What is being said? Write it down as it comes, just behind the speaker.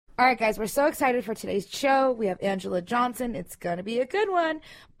All right, guys, we're so excited for today's show. We have Angela Johnson. It's going to be a good one.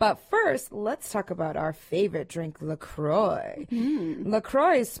 But first, let's talk about our favorite drink, LaCroix.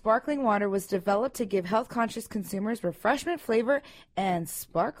 LaCroix's sparkling water was developed to give health-conscious consumers refreshment, flavor, and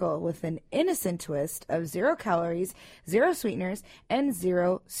sparkle with an innocent twist of 0 calories, 0 sweeteners, and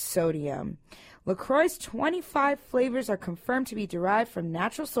 0 sodium. LaCroix's 25 flavors are confirmed to be derived from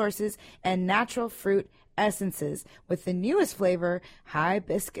natural sources and natural fruit essences, with the newest flavor,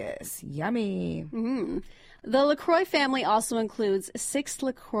 hibiscus. Yummy. The LaCroix family also includes 6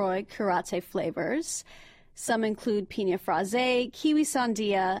 LaCroix Karate flavors. Some include Pina Frase, Kiwi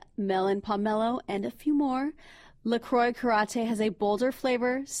Sandia, Melon Pomelo, and a few more. LaCroix Karate has a bolder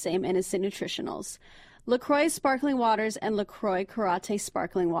flavor, same innocent nutritionals. LaCroix Sparkling Waters and LaCroix Karate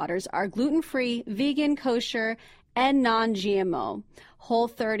Sparkling Waters are gluten-free, vegan, kosher, and non-GMO,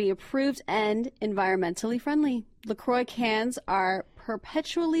 Whole30 approved, and environmentally friendly. LaCroix cans are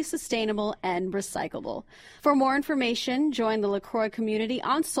perpetually sustainable and recyclable. For more information, join the LaCroix community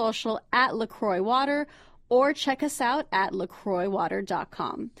on social at LaCroix Water or check us out at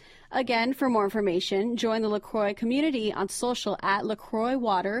lacroixwater.com. Again, for more information, join the LaCroix community on social at LaCroix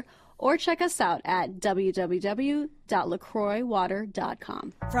Water or check us out at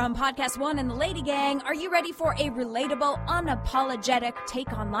www.lacroixwater.com. From Podcast One and the Lady Gang, are you ready for a relatable, unapologetic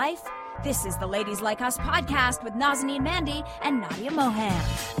take on life? This is the Ladies Like Us podcast with Nazanin Mandy and Nadia Mohan.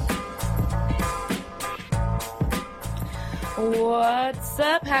 What's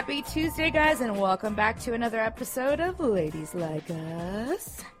up? Happy Tuesday, guys, and welcome back to another episode of Ladies Like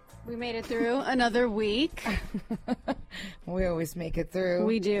Us. We made it through another week. We always make it through.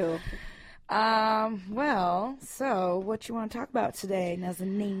 We do. Well, so what you want to talk about today,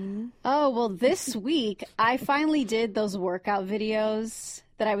 Nazanin? Oh, well, this week, I finally did those workout videos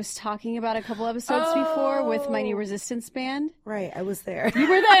that I was talking about a couple episodes before with my new resistance band. Right, I was there. You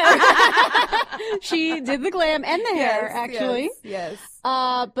were there. She did the glam and the hair, actually. Yes.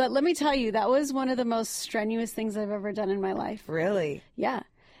 But let me tell you, that was one of the most strenuous things I've ever done in my life. Really? Yeah.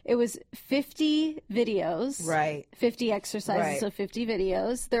 It was 50 videos. Right. 50 exercises, Right. so 50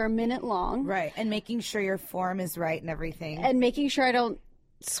 videos. They're a minute long. Right, and making sure your form is right and everything. And making sure I don't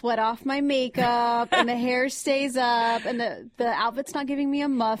sweat off my makeup and the hair stays up and the outfit's not giving me a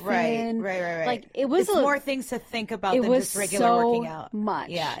muffin. Right. Like, it was more things to think about it than was just regular so working out. much.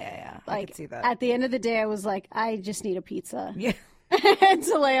 Yeah. I Like, could see that. at the end of the day, I was like, I just need a pizza. Yeah.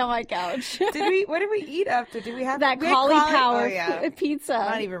 To lay on my couch. What did we eat after? Did we have that we had cauliflower pizza?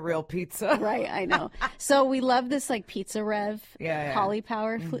 Not even real pizza. Right, I know. So we love this like Pizza Rev Yeah.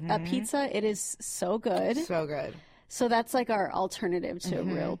 cauliflower pizza. It is so good. So good. So that's like our alternative to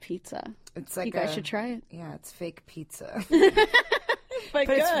real pizza. It's like you guys should try it. Yeah, it's fake pizza. But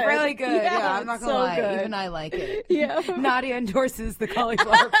it's really good. Yeah, I'm not it's gonna so lie. good. Even I like it. Yeah. Nadia endorses the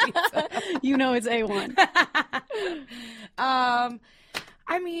cauliflower pizza. You know it's A1. I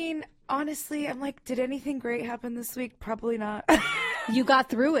mean, honestly, I'm like, did anything great happen this week? Probably not. You got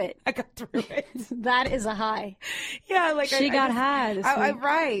through it. I got through it. That is a high. Yeah, like She got high this week.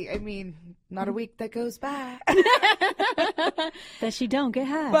 Right. I mean, not a week that goes by. That she don't get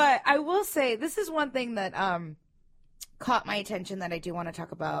high. But I will say, this is one thing that caught my attention that I do want to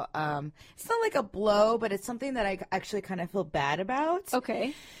talk about. It's not like a blow, but it's something that I actually kind of feel bad about.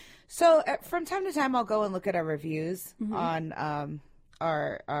 Okay. So from time to time, I'll go and look at our reviews on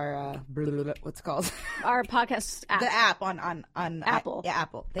our what's it called? Our podcast app. The app on Apple.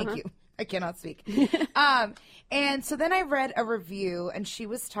 Apple. Thank you. I cannot speak. And so then I read a review, and she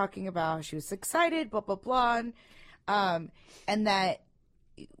was talking about how she was excited, blah blah blah, and that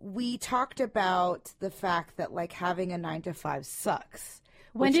we talked about the fact that like having a 9-to-5 sucks.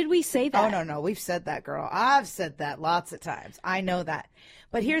 When did we say that? Oh, no. We've said that, girl. I've said that lots of times. I know that.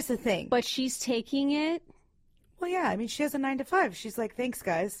 But here's the thing. But she's taking it. Well, yeah. I mean, she has a 9-to-5. She's like, thanks,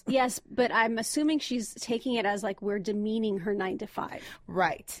 guys. Yes, but I'm assuming she's taking it as like we're demeaning her 9-to-5.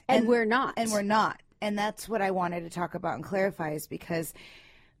 Right. And we're not. And we're not. And that's what I wanted to talk about and clarify is because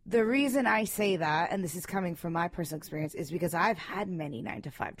the reason I say that, and this is coming from my personal experience, is because I've had many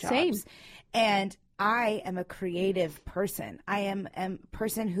 9-to-5 jobs. Same. And I am a creative person. I am a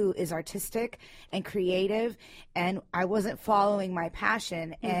person who is artistic and creative, and I wasn't following my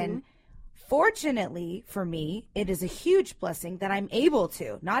passion. And fortunately for me, it is a huge blessing that I'm able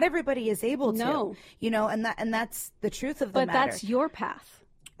to. Not everybody is able to. No. You know, and that's the truth of the matter. But that's your path.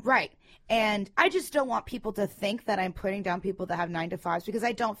 Right. And I just don't want people to think that I'm putting down people that have 9-to-5s because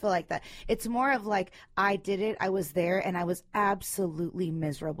I don't feel like that. It's more of like, I did it, I was there, and I was absolutely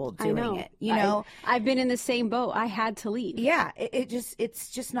miserable doing it. You know? I've been in the same boat. I had to leave. Yeah. It's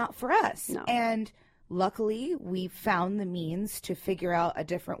just not for us. No. And luckily, we found the means to figure out a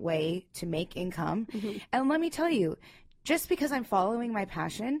different way to make income. And let me tell you, just because I'm following my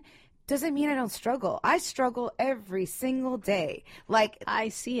passion doesn't mean I don't struggle. I struggle every single day. Like, I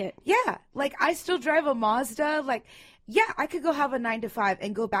see it. yeah, like I still drive a Mazda. Like, yeah, I could go have a 9 to 5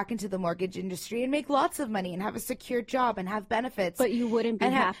 and go back into the mortgage industry and make lots of money and have a secure job and have benefits. But you wouldn't be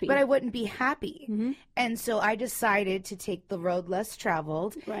happy. But I wouldn't be happy. And so I decided to take the road less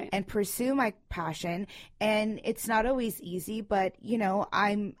traveled and pursue my passion. And it's not always easy, but you know,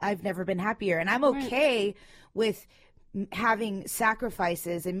 I've never been happier, and I'm okay with having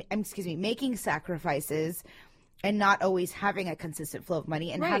sacrifices and making sacrifices and not always having a consistent flow of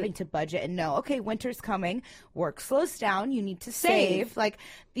money and having to budget and know, okay, winter's coming, work slows down, you need to save. Like,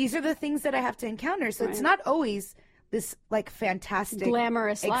 these are the things that I have to encounter. So it's not always this like fantastic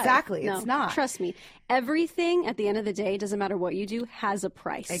glamorous life. Exactly. No, it's not. Trust me. Everything at the end of the day, doesn't matter what you do, has a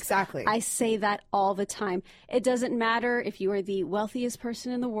price. Exactly. I say that all the time. It doesn't matter if you are the wealthiest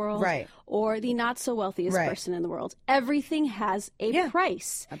person in the world or the not so wealthiest person in the world. Everything has a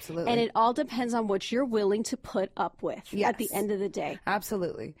price. Absolutely. And it all depends on what you're willing to put up with at the end of the day.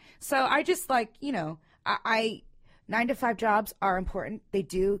 Absolutely. So I just like, you know, I 9 to 5 jobs are important. They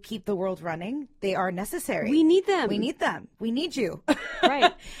do keep the world running. They are necessary. We need them. We need them. We need you.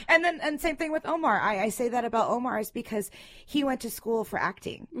 Right. And same thing with Omar. I say that about Omar is because he went to school for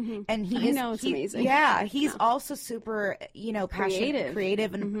acting. And it's amazing. Yeah. He's also super, you know, passionate,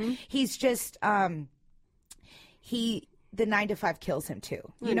 creative. And he's just, the 9 to 5 kills him too.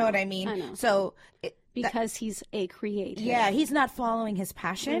 You know what I mean? I know. So because he's a creative. Yeah, he's not following his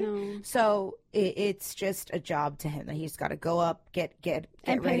passion, so it's just a job to him that he's got to go up, get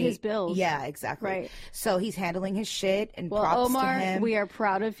and ready. Pay his bills. Yeah, exactly. Right. So he's handling his shit, and well, props Omar, to him. we are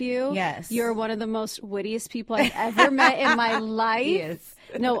proud of you. Yes, you're one of the most wittiest people I've ever met in my life. He is.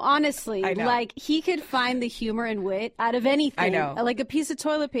 No, honestly, I know. like he could find the humor and wit out of anything. I know, like a piece of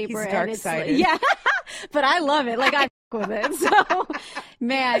toilet paper. He's dark-sided. Yeah, but I love it. Like I with it. So,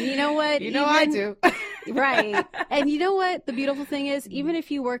 man, you know what? You know I do. Right. And you know what? The beautiful thing is, even if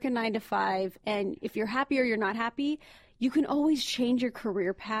you work a 9 to 5 and if you're happy or you're not happy, you can always change your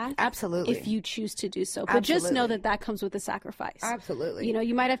career path. Absolutely. If you choose to do so. But just know that that comes with a sacrifice. Absolutely. You know,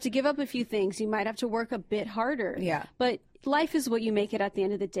 you might have to give up a few things. You might have to work a bit harder. Yeah. But life is what you make it at the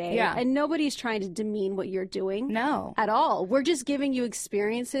end of the day. Yeah. And nobody's trying to demean what you're doing. No. At all. We're just giving you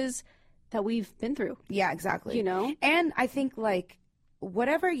experiences that we've been through. Yeah, exactly. You know? And I think, like,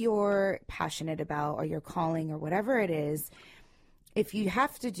 whatever you're passionate about or your calling or whatever it is, if you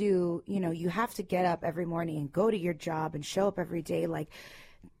have to do, you know, you have to get up every morning and go to your job and show up every day, like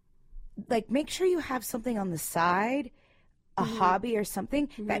make sure you have something on the side, a hobby or something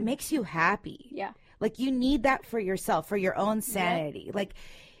that makes you happy. Yeah. Like, you need that for yourself, for your own sanity. Yeah. Like,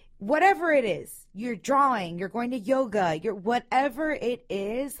 whatever it is, you're drawing, you're going to yoga, you're whatever it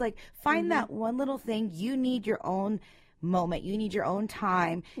is, like, find that one little thing. You need your own moment. You need your own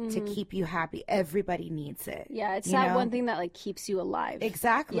time to keep you happy. Everybody needs it. Yeah, it's that one thing that like keeps you alive.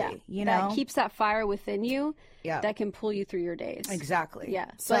 Exactly. Yeah, you know, that keeps that fire within you. Yeah, that can pull you through your days. Exactly.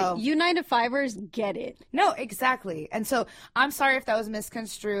 Yeah. So but you 9 to 5ers get it. No, exactly. And so I'm sorry if that was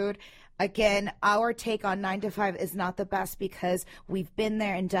misconstrued. Again, our take on 9 to 5 is not the best because we've been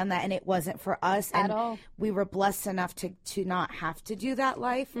there and done that, and it wasn't for us. At and all. We were blessed enough to not have to do that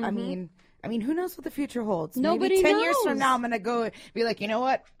life. I mean, who knows what the future holds? Nobody Maybe 10 knows. years from now, I'm going to go and be like, you know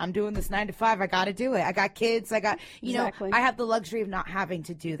what? I'm doing this 9 to 5. I got to do it. I got kids. I got, you know, I have the luxury of not having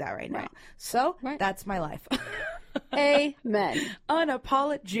to do that right now. So that's my life. Amen.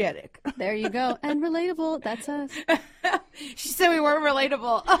 Unapologetic. There you go. And relatable. That's us. She said we weren't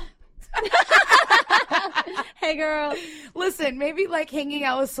relatable. Oh. Hey, girl. Listen, maybe like hanging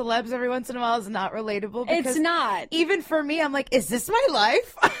out with celebs every once in a while is not relatable. It's not. Even for me, I'm like, is this my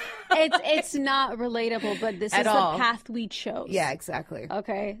life? It's not relatable, but this is the path we chose. Yeah, exactly.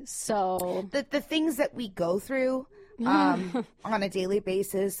 Okay, so the things that we go through on a daily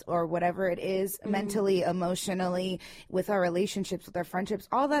basis or whatever it is, mentally, emotionally, with our relationships, with our friendships,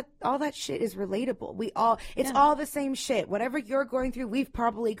 all that shit is relatable. It's all the same shit. Whatever you're going through, we've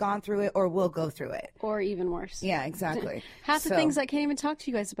probably gone through it or will go through it. Or even worse. Yeah, exactly. Half the things I can't even talk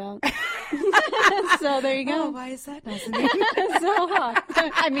to you guys about. So there you go. Oh, why is that? So,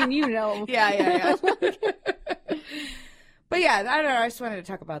 I mean, you know. Yeah. But yeah, I don't know. I just wanted to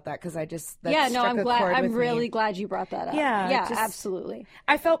talk about that because I'm glad. I'm really glad you brought that up. Yeah, absolutely.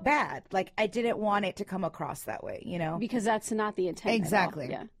 I felt bad. Like, I didn't want it to come across that way, you know? Because that's not the intent. Exactly.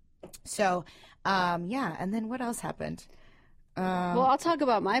 At all. Yeah. So, and then what else happened? Well, I'll talk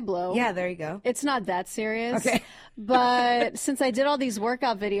about my blow. Yeah, there you go. It's not that serious. Okay. But since I did all these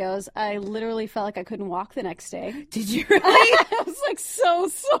workout videos, I literally felt like I couldn't walk the next day. Did you really? I was like so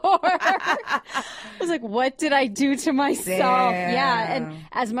sore. I was like, what did I do to myself? Damn. Yeah. And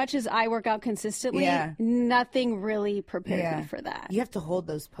as much as I work out consistently, Yeah. nothing really prepared me for that. You have to hold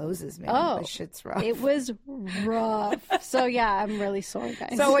those poses, man. Oh, That shit's rough. It was rough. So yeah, I'm really sore,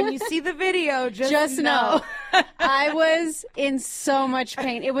 guys. So when you see the video, just know. I was in so much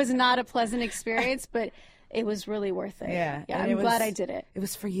pain. It was not a pleasant experience, but it was really worth it. Yeah. Yeah, and I'm glad I did it. It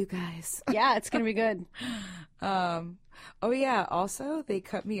was for you guys. Yeah, it's going to be good. Oh, yeah. Also, they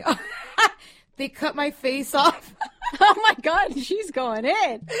cut me off. They cut my face off. Oh my God, she's going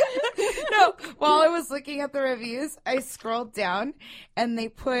in. No, while I was looking at the reviews, I scrolled down and they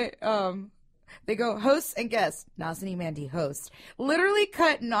put, they go, hosts and guests, Nazanin Mandy, host. Literally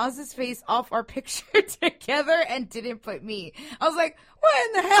cut Naz's face off our picture together and didn't put me. I was like, what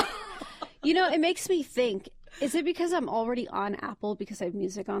in the hell? You know, it makes me think, is it because I'm already on Apple because I have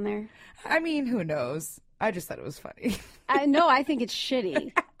music on there? I mean, who knows? I just thought it was funny. No, I think it's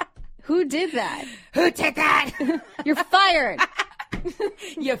shitty. Who did that? Who did that? You're fired.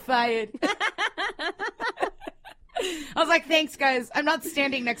 You're fired. I was like, thanks, guys. I'm not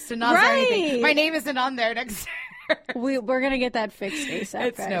standing next to Naz or anything. Right. My name isn't on there next to her. We're going to get that fixed ASAP,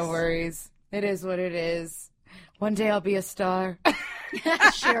 It's guys. no worries. It is what it is. One day I'll be a star.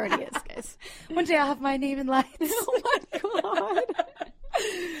 She already is, guys. One day I'll have my name in lights. Oh my God.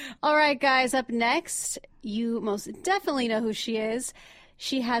 All right, guys, up next, you most definitely know who she is.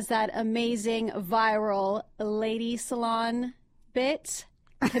 She has that amazing viral lady salon bit.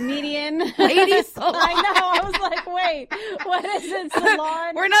 Comedian. Lady salon. I know. I was like, wait, what is it,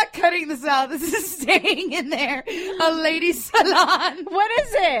 salon? We're not cutting this out. This is staying in there. A lady salon. What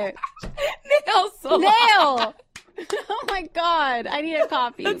is it? Nail salon. Nail. Oh my God. I need a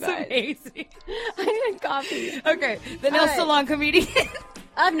coffee, you That's guys. amazing. I need a coffee. Okay, the nail All right. salon comedian.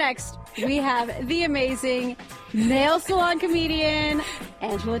 Up next, we have the amazing nail salon comedian,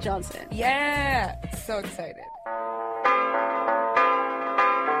 Angela Johnson. Yeah, so excited.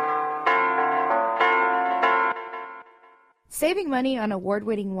 Saving money on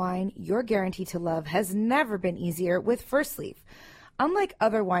award-winning wine you're guaranteed to love has never been easier with First Leaf. Unlike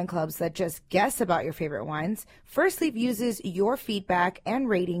other wine clubs that just guess about your favorite wines, First Leaf uses your feedback and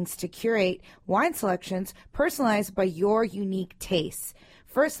ratings to curate wine selections personalized by your unique tastes.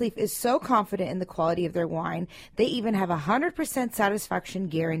 First Leaf is so confident in the quality of their wine, they even have a 100% satisfaction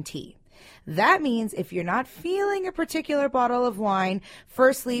guarantee. That means if you're not feeling a particular bottle of wine,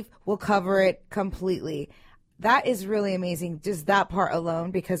 First Leaf will cover it completely. That is really amazing, just that part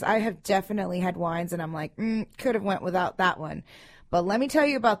alone, because I have definitely had wines and I'm like, could have went without that one. But let me tell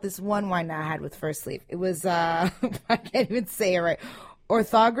you about this one wine that I had with First Leaf. It was, I can't even say it right,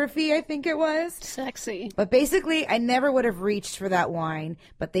 Orthography, I think it was. Sexy. But basically, I never would have reached for that wine,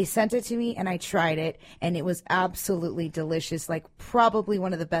 but they sent it to me and I tried it, and it was absolutely delicious, like probably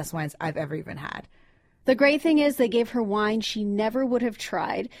one of the best wines I've ever even had. The great thing is they gave her wine she never would have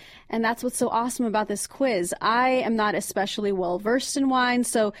tried, and that's what's so awesome about this quiz. I am not especially well versed in wine,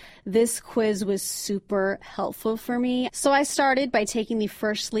 so this quiz was super helpful for me. So I started by taking the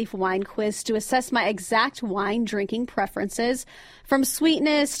First Leaf wine quiz to assess my exact wine drinking preferences. From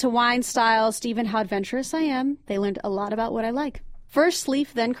sweetness to wine styles to even how adventurous I am, they learned a lot about what I like. First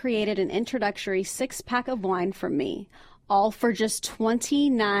Leaf then created an introductory 6-pack of wine for me, all for just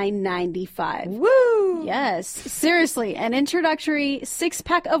 $29.95. Woo! Yes, seriously, an introductory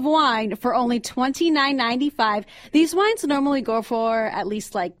 6-pack of wine for only $29.95. These wines normally go for at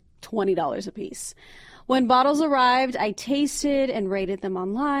least like $20 a piece. When bottles arrived, I tasted and rated them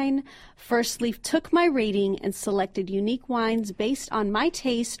online. First Leaf took my rating and selected unique wines based on my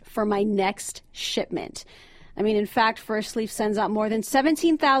taste for my next shipment. I mean, in fact, First Leaf sends out more than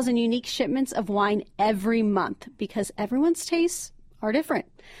 17,000 unique shipments of wine every month because everyone's tastes are different.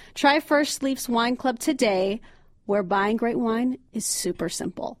 Try First Leaf's Wine Club today, where buying great wine is super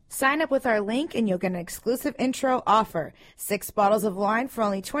simple. Sign up with our link and you'll get an exclusive intro offer. 6 bottles of wine for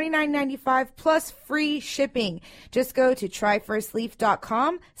only $29.95 plus free shipping. Just go to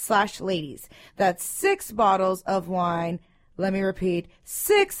tryfirstleaf.com/ladies. That's 6 bottles of wine. Let me repeat,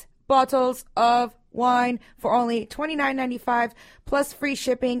 6 bottles of wine for only $29.95 plus free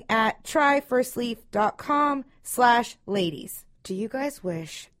shipping at tryfirstleaf.com/ladies. Do you guys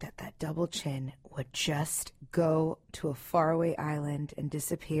wish that that double chin would just go to a faraway island and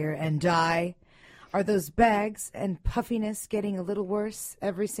disappear and die? Are those bags and puffiness getting a little worse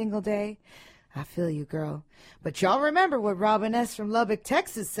every single day? I feel you, girl. But y'all remember what Robin S. from Lubbock,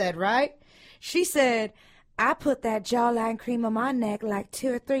 Texas said, right? She said, I put that jawline cream on my neck like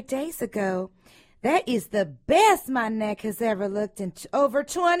 2 or 3 days ago. That is the best my neck has ever looked in over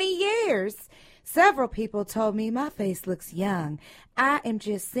 20 years. Several people told me my face looks young. I am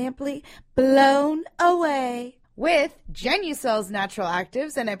just simply blown away. With Genucel's natural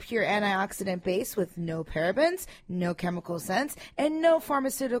actives and a pure antioxidant base with no parabens, no chemical scents, and no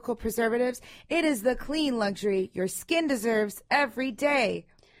pharmaceutical preservatives, it is the clean luxury your skin deserves every day.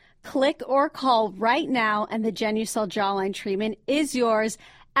 Click or call right now, and the Genucel jawline treatment is yours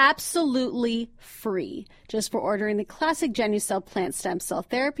absolutely free, just for ordering the classic Genucel plant stem cell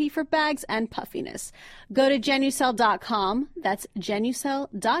therapy for bags and puffiness. Go to Genucel.com, that's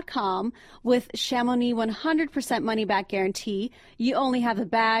Genucel.com, with Chamonix 100% money back guarantee. You only have the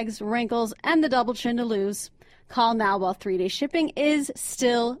bags, wrinkles, and the double chin to lose. Call now while 3-day shipping is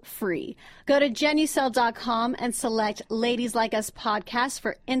still free. Go to Genucel.com and select Ladies Like Us podcast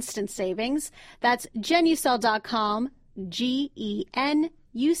for instant savings. That's Genucel.com, GENUCEL.com.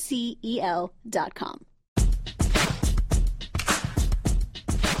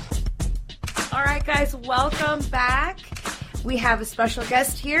 All right, guys, welcome back. We have a special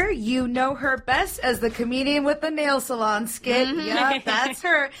guest here. You know her best as the comedian with the nail salon skit. Yeah, that's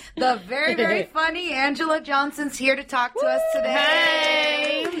her. The very, very funny Angela Johnson's here to talk to us today.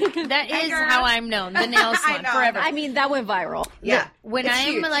 Hey! That is how I'm known, the nail salon, forever. I mean, that went viral. Yeah. When it's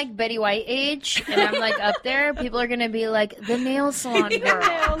I'm huge. like Betty White age and I'm like up there, people are going to be like, the nail salon girl.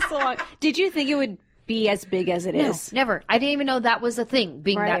 Nail salon. Did you think it would be as big as it is? Never. I didn't even know that was a thing,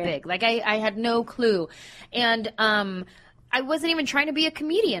 being that big. Like, I had no clue. And, I wasn't even trying to be a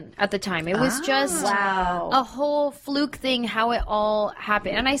comedian at the time. It was just a whole fluke thing, how it all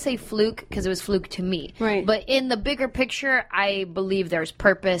happened. And I say fluke because it was fluke to me. Right. But in the bigger picture, I believe there's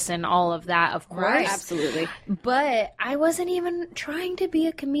purpose and all of that, of course. Right. Absolutely. But I wasn't even trying to be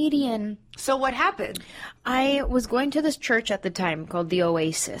a comedian. So what happened? I was going to this church at the time called the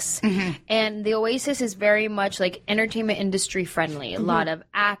Oasis. And the Oasis is very much like entertainment industry friendly. A lot of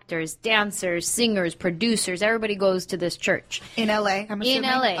actors, dancers, singers, producers, everybody goes to this church. In L.A., I'm assuming? In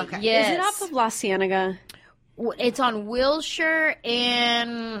LA, Okay. yes. Is it off of La Cienega? It's on Wilshire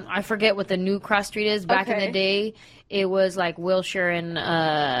and I forget what the new cross street is. Back in the day, it was like Wilshire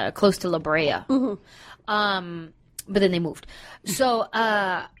and close to La Brea. But then they moved. So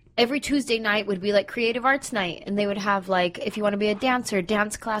every Tuesday night would be like creative arts night, and they would have like, if you want to be a dancer,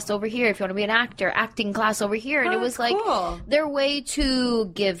 dance class over here. If you want to be an actor, acting class over here. And it was like their way to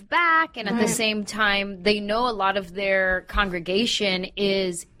give back, and at the same time, they know a lot of their congregation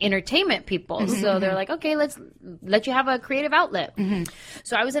is entertainment people. So they're like, okay, let's let you have a creative outlet.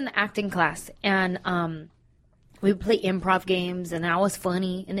 So I was in the acting class, and we would play improv games, and I was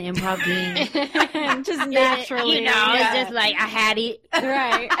funny in the improv game. Just naturally. You know, it's just like I had it.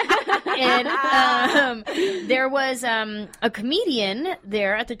 Right. And there was a comedian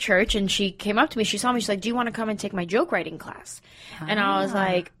there at the church, and she came up to me. She saw me. She's like, do you want to come and take my joke writing class? And I was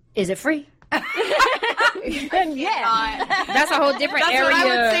like, is it free? That's a whole different That's what I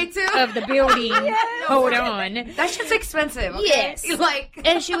would area say, too. of the building. Hold on. That shit's expensive. Okay? Yes. Like,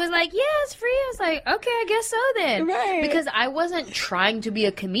 And she was like, yeah, it's free. I was like, okay, I guess so then. Right. Because I wasn't trying to be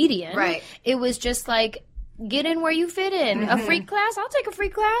a comedian. Right. It was just like, get in where you fit in. A free class? I'll take a free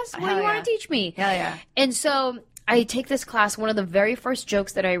class. What do you want to teach me? Hell yeah. And so I take this class. One of the very first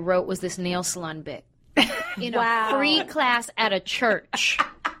jokes that I wrote was this nail salon bit. In a free class at a church.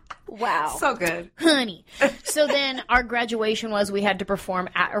 Wow. So good. Honey. So then our graduation was we had to perform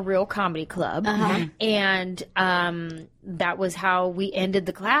at a real comedy club. And that was how we ended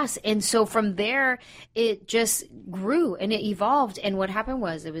the class. And so from there, it just grew and it evolved. And what happened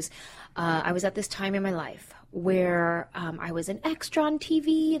was I was at this time in my life where I was an extra on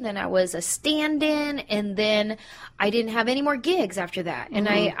TV, and then I was a stand-in, and then I didn't have any more gigs after that. And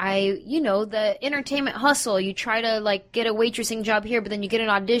I you know, the entertainment hustle, you try to like get a waitressing job here, but then you get an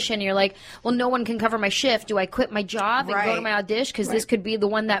audition, and you're like, well, no one can cover my shift. Do I quit my job and go to my audition because this could be the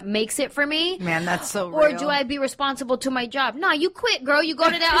one that makes it for me? Man, that's so real. Or do I be responsible to my job? No, you quit, girl. You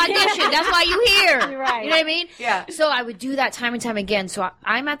go to that audition. That's why you here. Right. You know what I mean? Yeah. So I would do that time and time again. So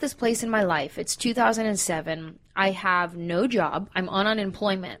I'm at this place in my life. It's 2007. I have no job. I'm on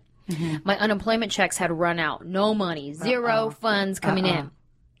unemployment. My unemployment checks had run out. No money. Zero funds coming in.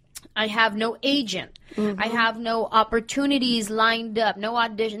 I have no agent. I have no opportunities lined up. No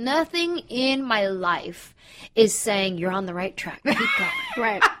audition. Nothing in my life is saying you're on the right track. Keep going.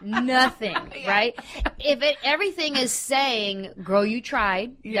 Right. Nothing, right? Everything is saying, girl, you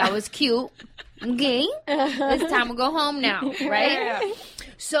tried. That was cute. Okay. It's time to go home now, right?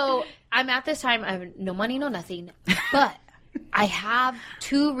 So I'm at this time, I have no money, no nothing, but I have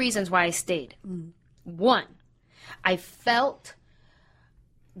two reasons why I stayed. One, I felt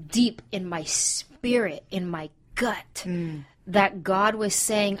deep in my spirit, in my gut, that God was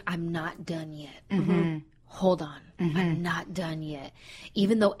saying, I'm not done yet. Hold on. I'm not done yet.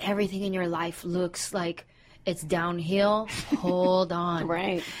 Even though everything in your life looks like it's downhill, hold on.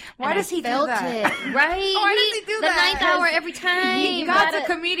 Right. Why does he do that? It, right? Why does he do the that? ninth hour every time. God's a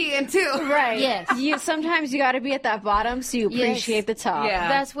comedian too. Right. Yes. Sometimes you got to be at that bottom so you appreciate the top. Yeah.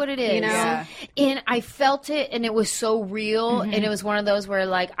 That's what it is. You know? Yeah. And I felt it, and it was so real, and it was one of those where,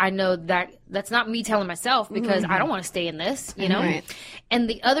 like, I know that that's not me telling myself because I don't want to stay in this, you know? Right. And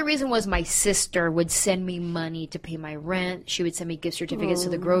the other reason was my sister would send me money to pay my rent. She would send me gift certificates to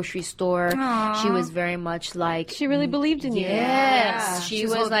the grocery store. She was very much like... She really believed in you. Yes. She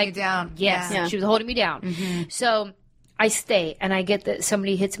was holding like... you down. Yes. Yeah. She was holding me down. So... I stay, and I get that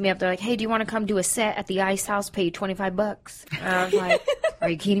somebody hits me up. They're like, "Hey, do you want to come do a set at the Ice House? Pay you $25." And I was like, "Are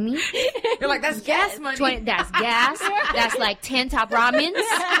you kidding me? You're like, that's gas money. That's gas. That's like 10 top ramens.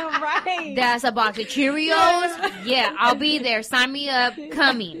 Right. That's a box of Cheerios. Yeah, I'll be there. Sign me up.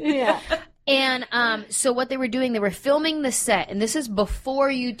 Coming." Yeah. And so what they were doing, they were filming the set, and this is before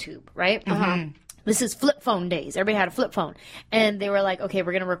YouTube, right? This is flip phone days. Everybody had a flip phone. And they were like, okay,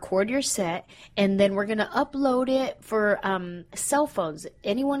 we're going to record your set, and then we're going to upload it for cell phones.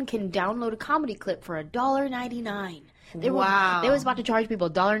 Anyone can download a comedy clip for $1.99. They was about to charge people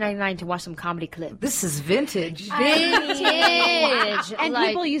 $1.99 to watch some comedy clip. This is vintage. Vintage. And Like,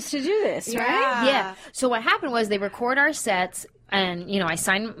 people used to do this, right? yeah. So what happened was they record our sets, and I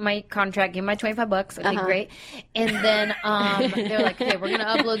signed my contract, gave my $25. Okay, great. And then they're like, okay, we're gonna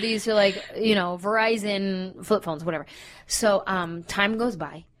upload these to Verizon flip phones, whatever. So time goes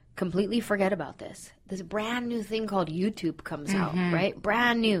by. Completely forget about this. This brand new thing called YouTube comes out, right?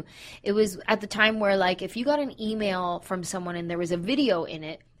 Brand new. It was at the time where, like, if you got an email from someone and there was a video in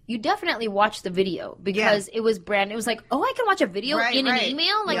it, you definitely watched the video because it was brand. It was like, oh, I can watch a video in an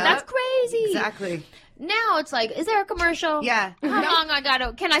email. Like, that's crazy. Exactly. Now it's like, is there a commercial? Yeah. How long I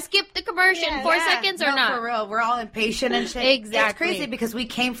gotta? Can I skip the commercial in 4 seconds or no, not? For real, we're all impatient and shit. Exactly. It's crazy because we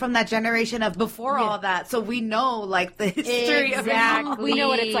came from that generation of before all that, so we know like the history of it. Exactly. We know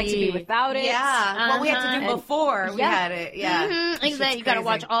what it's like to be without it. Yeah, what we had to do before we had it. Yeah, Exactly. You gotta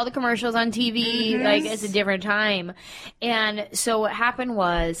watch all the commercials on TV. Like, it's a different time. And so what happened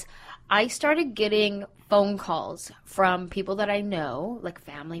was, I started getting phone calls from people that I know, like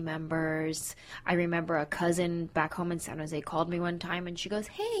family members. I remember a cousin back home in San Jose called me one time, and she goes,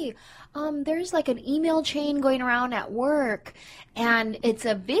 "Hey, there's like an email chain going around at work, and it's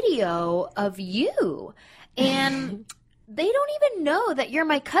a video of you, and they don't even know that you're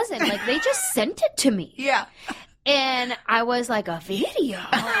my cousin. Like, they just sent it to me." Yeah. And I was like, "A video?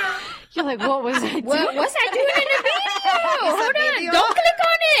 You're like, what was I doing? What's I doing in the video? Hold on. video? Don't click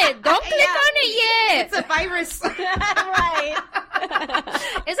on it. Don't click on it yet. It's a virus. Right.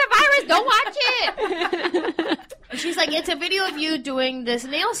 It's a virus. Don't watch it." She's like, "It's a video of you doing this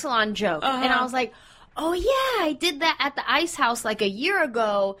nail salon joke." And I was like, "Oh yeah, I did that at the Ice House like a year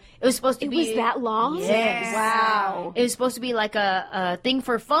ago." It was supposed to be. It was that long? Yes. Wow. It was supposed to be like a thing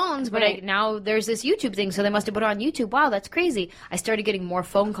for phones, but now there's this YouTube thing, so they must have put it on YouTube. Wow, that's crazy. I started getting more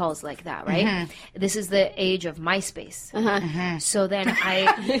phone calls like that, right? This is the age of MySpace. So then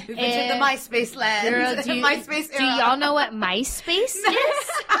I... We've been to the MySpace land. Girl, MySpace era. do y'all know what MySpace is?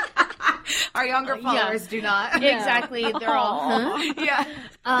 Our younger followers do not. Exactly. They're all... Yeah.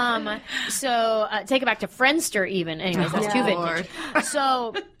 So take it back to Friendster even. Anyways, that's too vintage.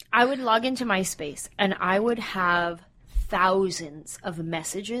 So I would log into MySpace, and I would have thousands of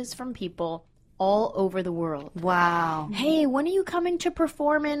messages from people all over the world. Wow. Hey, when are you coming to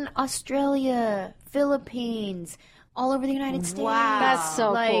perform in Australia, Philippines, all over the United States? Wow. That's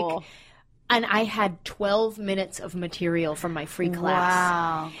so cool. And I had 12 minutes of material from my free class.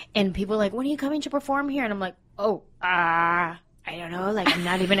 Wow. And people were like, when are you coming to perform here? And I'm like, I don't know. Like, I'm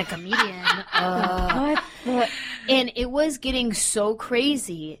not even a comedian. And it was getting so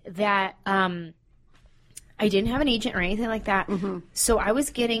crazy that I didn't have an agent or anything like that. So I was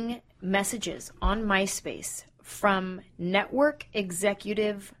getting messages on MySpace from network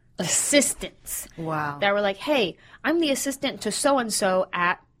executive assistants. Wow. That were like, hey, I'm the assistant to so-and-so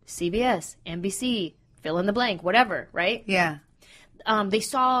at CBS, NBC, fill in the blank, whatever, right? Yeah. They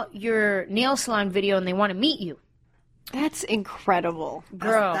saw your nail salon video and they want to meet you. That's incredible.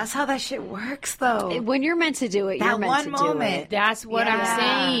 Girl. That's how that shit works, though. When you're meant to do it, you're That meant one to moment. do it. That's what I'm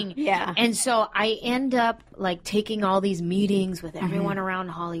saying. Yeah. And so I end up like taking all these meetings with everyone around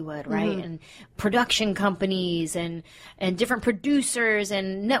Hollywood, right? And production companies and different producers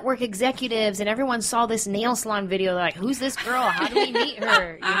and network executives, and everyone saw this nail salon video. They're like, who's this girl? How do we meet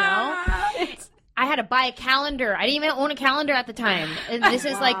her? You know? I had to buy a calendar. I didn't even own a calendar at the time. This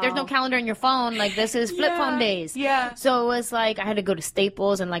is like, there's no calendar on your phone. Like, this is flip phone days. Yeah. So it was like, I had to go to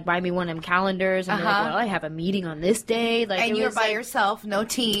Staples and like buy me one of them calendars. And be like, well, I have a meeting on this day. Like, And it you were was by like, yourself, no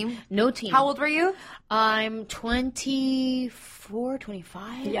team. no team. How old were you? I'm 24,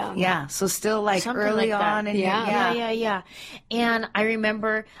 25. Yeah, so still like Something early like that. on. And Yeah. And I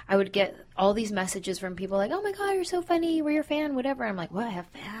remember I would get all these messages from people like, oh my God, you're so funny. We're your fan, whatever. I'm like, what? I have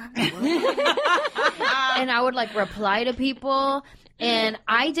fans? And I would like reply to people. And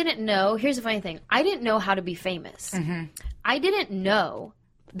I didn't know. Here's the funny thing. I didn't know how to be famous. I didn't know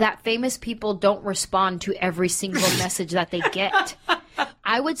that famous people don't respond to every single message that they get.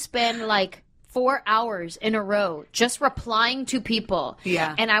 I would spend like 4 hours in a row just replying to people.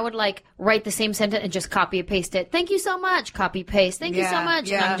 Yeah. And I would like write the same sentence and just copy and paste it. Thank you so much. Copy, paste. Thank you so much.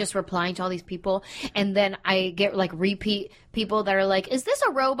 And I'm just replying to all these people. And then I get like repeat people that are like, is this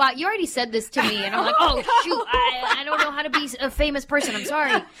a robot? You already said this to me. And I'm like, oh, shoot. I don't know how to be a famous person. I'm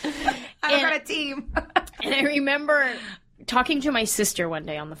sorry. I got a team. And I remember talking to my sister one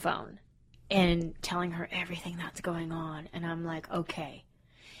day on the phone and telling her everything that's going on. And I'm like, okay,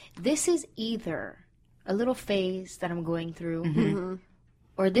 this is either a little phase that I'm going through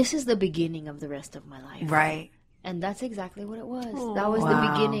or this is the beginning of the rest of my life. Right. And that's exactly what it was. That was the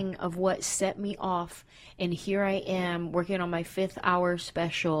beginning of what set me off. And here I am working on my 5th hour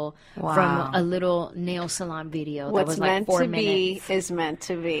special from a little nail salon video that was like 4 minutes. What's meant to be is meant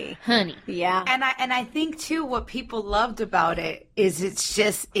to be. Honey. Yeah. And I think too what people loved about it is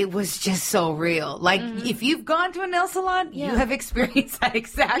it was just so real. Like if you've gone to a nail salon, you have experienced that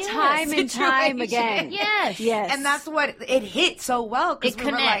exact Time and time again. Yes. And that's what it hit so well because we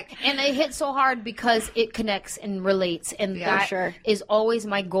were like, and it hit so hard because it connects and relates, and that is always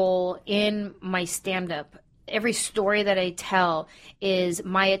my goal in my stand-up. Every story that I tell is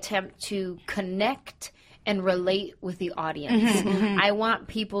my attempt to connect and relate with the audience. I want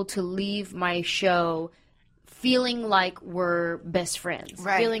people to leave my show feeling like we're best friends.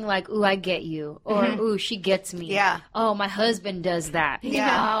 Feeling like, ooh, I get you. Or, ooh, she gets me. Oh, my husband does that.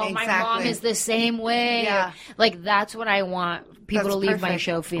 My mom is the same way. Like, that's what I want people to leave my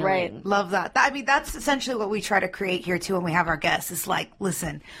show feeling. Right. Love that. I mean, that's essentially what we try to create here, too, when we have our guests. It's like,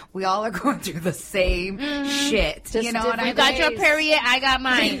 listen, we all are going through the same shit. Just you know what I mean? You got your period, I got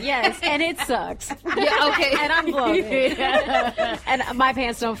mine. Yes, and it sucks. Yeah, okay. And I'm bloated. And my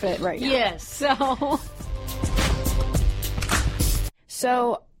pants don't fit right now. Yes.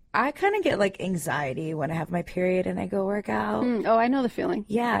 So I kind of get like anxiety when I have my period and I go work out. Oh, I know the feeling.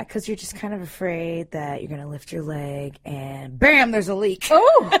 Yeah, because you're just kind of afraid that you're going to lift your leg and bam, there's a leak.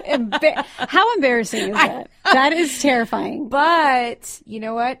 Oh, how embarrassing is that? That is terrifying. But you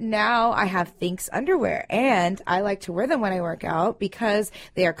know what? Now I have Thinx underwear and I like to wear them when I work out because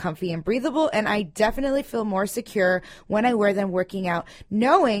they are comfy and breathable. And I definitely feel more secure when I wear them working out,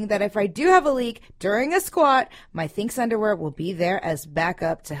 knowing that if I do have a leak during a squat, my Thinx underwear will be there as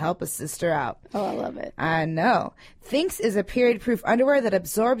backup to help a sister out. Oh, I love it. I know. Thinx is a period-proof underwear that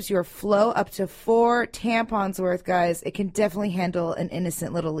absorbs your flow up to 4 tampons worth, guys. It can definitely handle an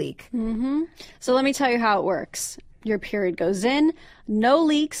innocent little leak. So let me tell you how it works. Your period goes in, no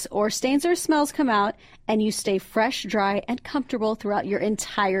leaks or stains or smells come out, and you stay fresh, dry, and comfortable throughout your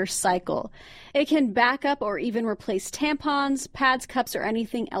entire cycle. It can back up or even replace tampons, pads, cups, or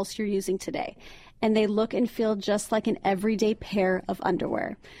anything else you're using today. And they look and feel just like an everyday pair of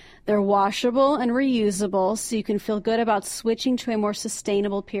underwear. They're washable and reusable, so you can feel good about switching to a more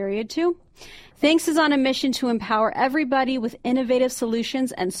sustainable period, too. Thinx is on a mission to empower everybody with innovative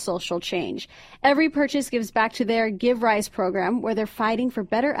solutions and social change. Every purchase gives back to their Give Rise program, where they're fighting for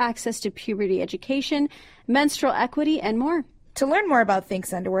better access to puberty education, menstrual equity, and more. To learn more about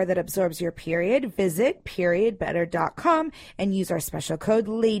Thinx underwear that absorbs your period, visit periodbetter.com and use our special code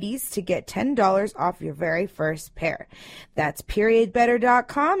LADIES to get $10 off your very first pair. That's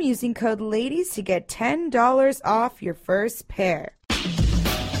periodbetter.com using code LADIES to get $10 off your first pair.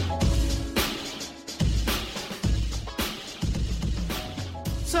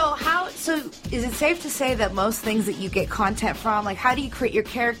 So is it safe to say that most things that you get content from, like how do you create your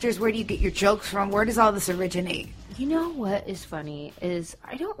characters? Where do you get your jokes from? Where does all this originate? You know what is funny is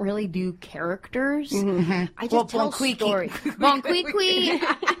I don't really do characters. I just tell stories. Bonquiqui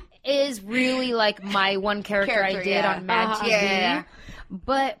is really like my one character I did on Mad TV. Yeah.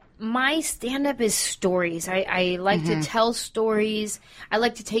 But my stand-up is stories. I like to tell stories. I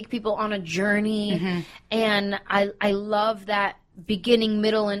like to take people on a journey. And I love that beginning,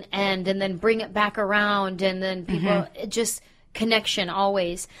 middle, and end, and then bring it back around. And then people just... connection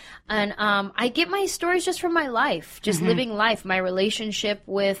always. And I get my stories just from my life, just living life, my relationship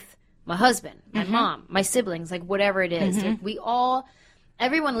with my husband, my mom, my siblings, like whatever it is. Like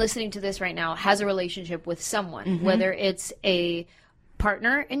everyone listening to this right now has a relationship with someone, whether it's a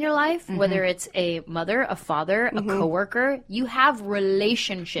partner in your life, whether it's a mother, a father, a coworker. You have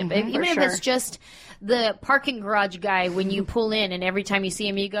relationship. Even if it's just the parking garage guy when you pull in and every time you see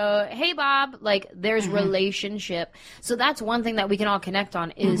him you go, hey Bob, like there's relationship. So that's one thing that we can all connect on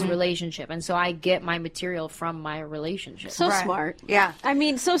is relationship. And so I get my material from my relationship. So smart. Yeah. I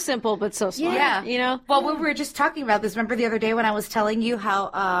mean, so simple, but so smart. Yeah. You know? Well, when we were just talking about this, remember the other day when I was telling you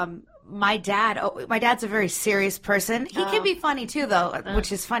how my dad's a very serious person. He can be funny too, though,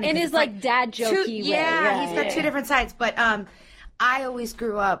 which is funny. In his like dad jokey way. Yeah, he's got two different sides. But I always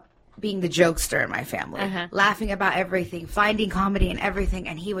grew up being the jokester in my family, laughing about everything, finding comedy in everything,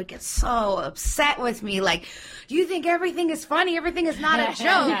 and he would get so upset with me, like, you think everything is funny, everything is not a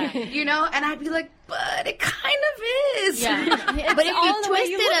joke, you know? And I'd be like, but it kind of is. Yeah. But if you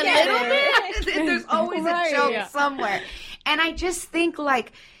twist it a little bit, there's always a joke somewhere. And I just think,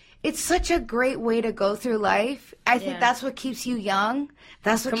 like, it's such a great way to go through life. I think that's what keeps you young.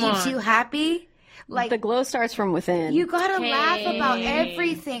 That's what keeps you happy. Like, the glow starts from within. You gotta laugh about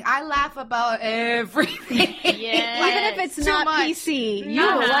everything. I laugh about everything. Yes. Even if it's not PC, you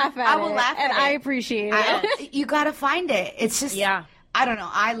will laugh at it. I will laugh at and it. I appreciate it. You gotta find it. It's just I don't know.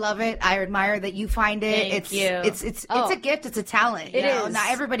 I love it. I admire that you find it. Thank you. It's a gift. It's a talent. It is. Not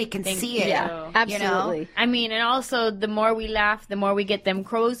everybody can see it. Yeah, absolutely. You know? I mean, and also the more we laugh, the more we get them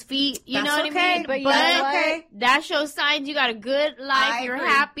crow's feet. You know what I mean? But you know what? That shows signs you got a good life. You're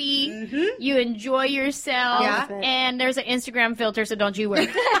happy. You enjoy yourself. Yeah. And there's an Instagram filter, so don't you worry.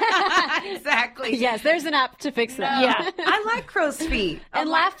 Exactly. Yes, there's an app to fix that. Yeah. I like crow's feet. And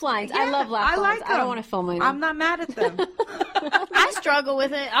laugh lines. I love laugh I lines. like I don't them. want to film them. I'm not mad at them. I struggle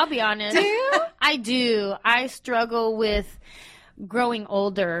with it. I'll be honest. Do you? I do. I struggle with growing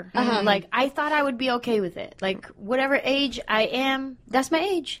older. Like, I thought I would be okay with it. Like, whatever age I am, that's my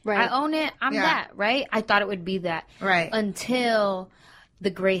age. Right. I own it. I'm that, right? I thought it would be that. Right. Until the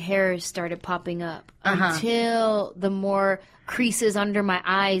gray hairs started popping up. Until the more creases under my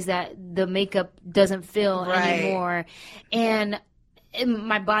eyes that the makeup doesn't fill anymore. And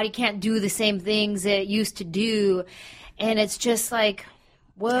my body can't do the same things it used to do. And it's just like,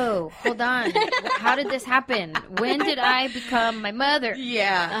 whoa, hold on. How did this happen? When did I become my mother?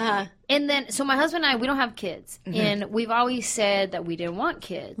 Yeah. And then, so my husband and I, we don't have kids. And we've always said that we didn't want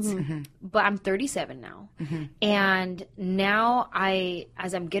kids. But I'm 37 now. And now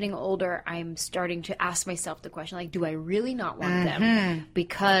as I'm getting older, I'm starting to ask myself the question, like, do I really not want them?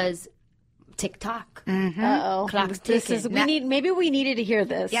 Because TikTok. Uh-oh. Clock's This ticking. is, maybe we needed to hear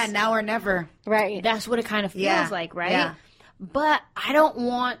this. Yeah, now or never. Right. That's what it kind of feels like, right? Yeah. But I don't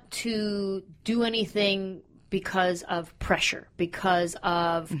want to do anything because of pressure, because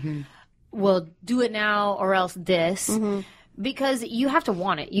of, well, do it now or else this. Because you have to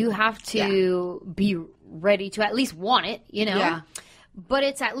want it. You have to be ready to at least want it, you know? Yeah. But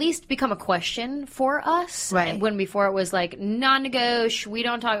it's at least become a question for us. Right. When before it was like, non-negotiable, we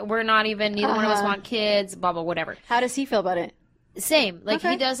don't talk, we're not even, neither one of us want kids, blah, blah, whatever. How does he feel about it? Same. Like,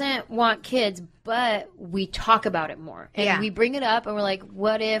 he doesn't want kids, but we talk about it more. And we bring it up, and we're like,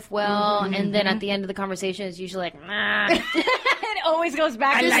 what if, well, and then at the end of the conversation, it's usually like, nah. It always goes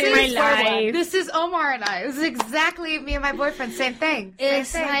back to my life. This is Omar and I. This is exactly me and my boyfriend. Same thing.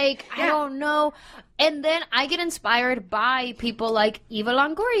 It's like, I don't know. And then I get inspired by people like Eva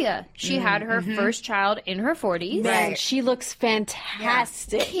Longoria. She had her first child in her 40s. Man, she looks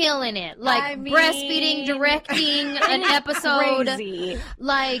fantastic. Killing it. Like, I mean, breastfeeding, directing an episode. Crazy.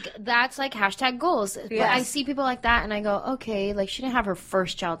 Like, that's like hashtag goals. But I see people like that and I go, okay, like, she didn't have her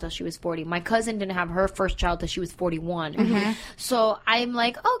first child till she was 40. My cousin didn't have her first child till she was 41. So I'm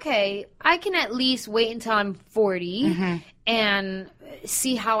like, okay, I can at least wait until I'm 40 and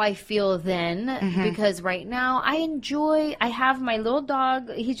see how I feel then. Because right now I have my little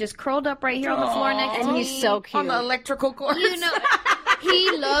dog. He's just curled up right here on the floor next to me. And he's so cute. On the electrical cords. You know,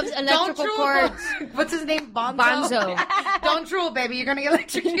 he loves electrical cords. What's his name? Bonzo. Don't drool, baby. You're going to get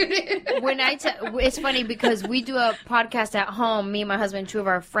electrocuted. When it's funny because we do a podcast at home, me and my husband, two of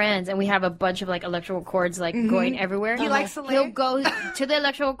our friends, and we have a bunch of like electrical cords like going everywhere. He likes to lay? He'll go to the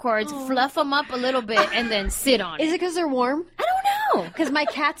electrical cords, fluff them up a little bit, and then sit on it. Is it because they're warm? I don't know. Because my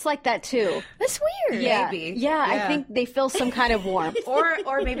cat's like that too. That's weird. Yeah. Maybe. Yeah, Yeah. I think they feel some kind of warmth.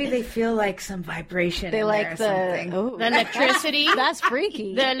 or maybe they feel like some vibration. They in like there or the something. ooh. The electricity. That's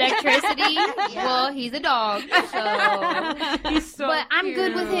freaky. The electricity. Well, he's a dog, so. He's so But I'm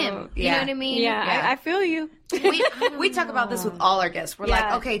good with him. You know what I mean? yeah, I feel you. we talk about this with all our guests. We're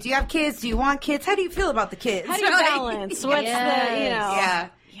like, okay, do you have kids? Do you want kids? How do you feel about the kids? How do you balance? What's the, you know? Yeah.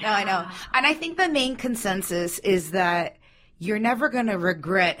 No, I know. And I think the main consensus is that you're never going to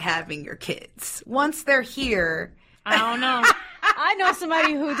regret having your kids. Once they're here. I don't know. I know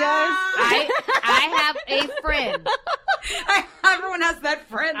somebody who does. I have a friend. Everyone has that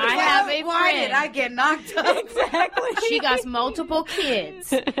friend. I have a Why friend. did I get knocked up? Exactly. She got multiple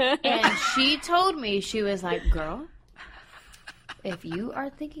kids. And she told me, she was like, girl, if you are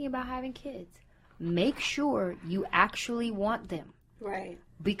thinking about having kids, make sure you actually want them. Right.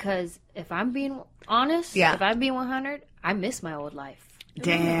 Because if I'm being honest, if I'm being 100, I miss my old life.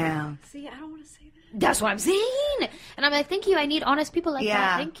 Damn. See, I don't want to say that. That's what I'm saying. And I'm like, thank you. I need honest people like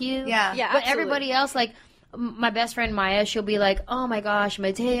that. Thank you. Yeah. Yeah, But absolutely. everybody else, like, my best friend Maya, she'll be like, oh my gosh,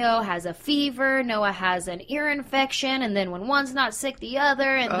 Mateo has a fever, Noah has an ear infection, and then when one's not sick, the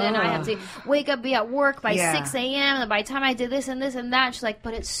other, and then I have to wake up, be at work by 6 a.m., and by the time I did this and this and that, she's like,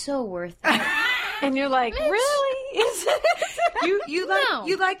 but it's so worth it. And you're like, really? Is it?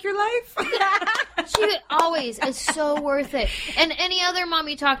 You like your life? She always, it's so worth it. And any other mom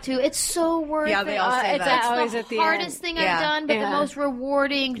you talk to, it's so worth it. Yeah, they all say It's that. always the at the hardest end. thing I've done, but the most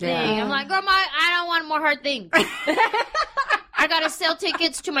rewarding thing. I'm like, girl, I don't want more hard things. I gotta sell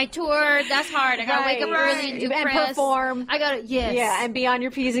tickets to my tour. That's hard. I gotta wake up early and do and press. perform. I gotta, Yeah, and be on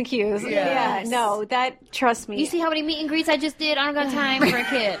your P's and Q's. Yes. Yeah, no, that, trust me. You see how many meet and greets I just did? I don't got time for a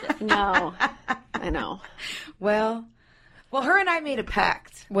kid. No, I know. Well, her and I made a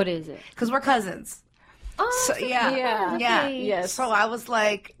pact What is it? because we're cousins. Oh, So, yeah. Yes. So I was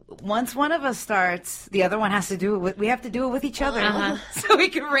like, once one of us starts, the other one has to do it. We have to do it with each other, so we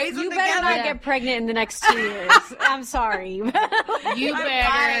can raise them You better together. not get pregnant in the next 2 years. I'm sorry. you I'm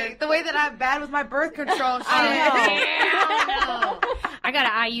better. fine. The way that I'm bad with my birth control shit. I know. I got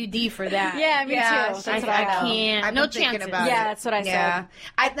an IUD for that. Yeah, me Yeah, too. that's That's what what I I know. can't. I've No been thinking chances. about Yeah, it. that's what I Yeah.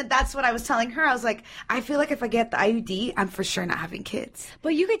 That's what I was telling her. I was like, I feel like if I get the IUD, I'm for sure not having kids.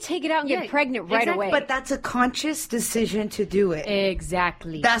 But you could take it out and get pregnant right exactly. away. But that's a conscious decision to do it.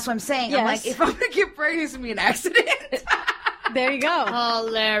 Exactly. That's what I'm saying. I'm Yes. like, if I'm gonna get pregnant, it's gonna be an accident. there you go.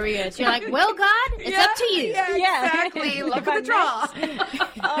 Hilarious. You're like, well, God, it's up to you. Yeah, Yeah. exactly. Look If at I the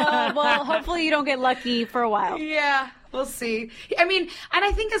draw. Well, hopefully you don't get lucky for a while. Yeah, we'll see. I mean, and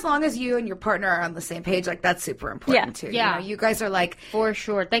I think as long as you and your partner are on the same page, like that's super important Yeah. too. Yeah. You guys are like, For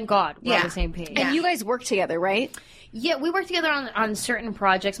sure. Thank God we're on Yeah. the same page. And you guys work together, right? Yeah, we work together on certain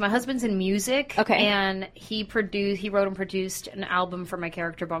projects. My husband's in music. Okay. And he wrote and produced an album for my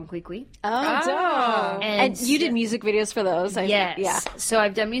character, Bon Qui Qui. Oh, dope. And you did music videos for those? Yes. Yeah. So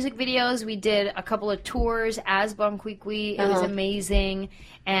I've done music videos. We did a couple of tours as Bon Qui Qui. It was amazing.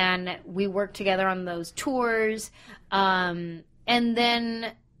 And we worked together on those tours. And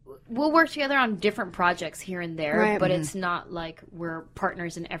then we'll work together on different projects here and there, Right. but it's not like we're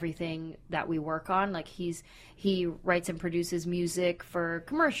partners in everything that we work on. Like he writes and produces music for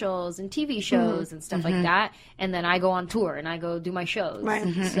commercials and TV shows and stuff like that. And then I go on tour and I go do my shows. Right.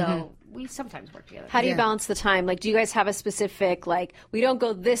 So we sometimes work together. How do you balance the time? Like, do you guys have a specific, like, we don't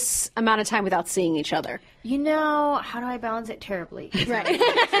go this amount of time without seeing each other? You know, how do I balance it terribly? Right.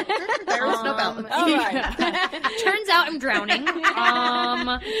 there is no balance. All right. Turns out I'm drowning.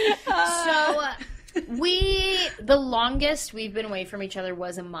 The longest we've been away from each other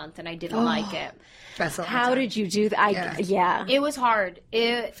was a month, and I didn't like it. That's a long How time. did you do that? Yeah. It was hard.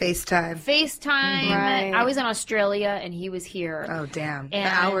 FaceTime? FaceTime. Right. I was in Australia, and he was here. Oh, damn. The And-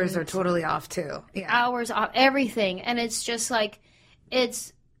 hours are totally off too. Yeah. Hours off, everything, and it's just like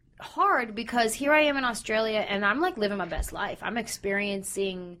it's hard because here I am in Australia, and I'm like living my best life. I'm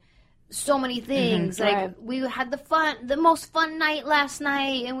experiencing so many things. Like Right. we had the most fun night last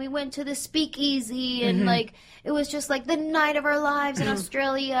night, and we went to the speakeasy, and like it was just like the night of our lives in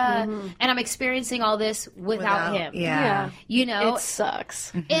Australia, and I'm experiencing all this without him. Yeah. You know, It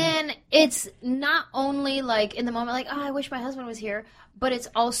sucks. and it's not only like in the moment, like, oh, I wish my husband was here, but it's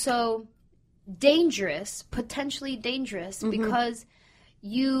also dangerous, potentially dangerous, because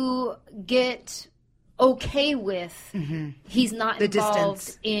you get okay with he's not The involved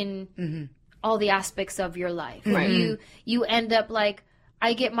distance. in all the aspects of your life. You end up like,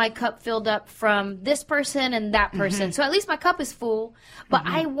 I get my cup filled up from this person and that person. So at least my cup is full, but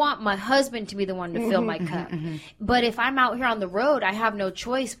I want my husband to be the one to fill my cup. But if I'm out here on the road, I have no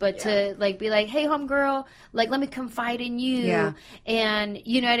choice but to like be like, hey, homegirl, like let me confide in you. Yeah. And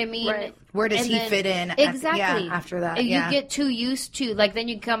you know what I mean? Right. Where does And he then- fit in? Exactly. After that. And Yeah. you get too used to, like, then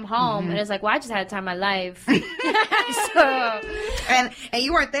you come home and it's like, well, I just had the time of my life. So, and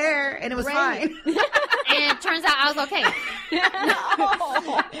you weren't there, and it was Right. fine. and it turns out I was okay.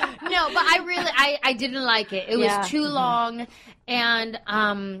 No, but I didn't like it. It Yeah. was too long. And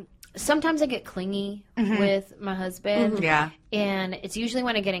sometimes I get clingy with my husband. Yeah. And it's usually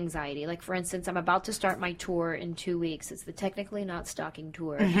when I get anxiety. Like, for instance, I'm about to start my tour in 2 weeks. It's the Technically Not Stalking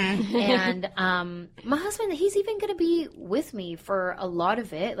tour. And my husband, he's even going to be with me for a lot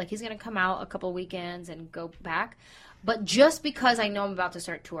of it. Like, he's going to come out a couple weekends and go back. But just because I know I'm about to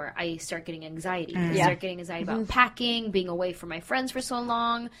start tour, I start getting anxiety. I start getting anxiety about packing, being away from my friends for so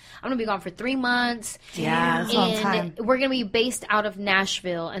long. I'm going to be gone for 3 months. Yeah, that's a long time. We're going to be based out of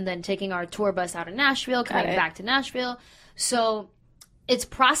Nashville and then taking our tour bus out of Nashville, coming back to Nashville. So it's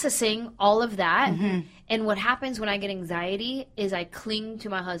processing all of that. And what happens when I get anxiety is I cling to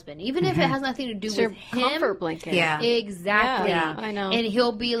my husband, even if it has nothing to do with him. Comfort blanket. Yeah. Exactly. Yeah, I know. And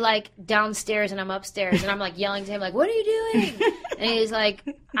he'll be like downstairs and I'm upstairs and I'm like yelling to him like, "What are you doing?" And he's like,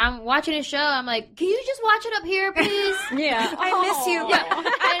 "I'm watching a show." I'm like, "Can you just watch it up here, please?" Yeah. I miss you.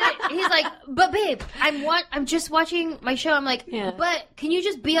 Yeah. And he's like, "But babe, I'm just watching my show." I'm like, "But can you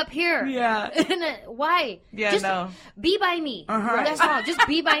just be up here?" Yeah. And why? Yeah, just no. be by me. That's all. Just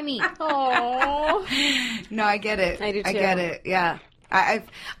be by me. Oh. No, I get it. I do, too. I get it. Yeah. I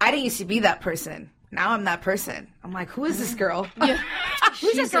didn't used to be that person. Now I'm that person. I'm like, who is this girl?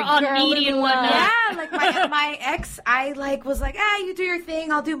 Who's this girl all needy and whatnot? Yeah, like my ex, I was like, you do your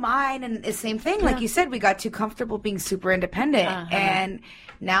thing, I'll do mine, and the same thing. Like you said, we got too comfortable being super independent, and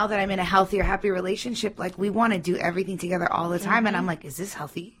now that I'm in a healthier, happy relationship, like we want to do everything together all the time, and I'm like, is this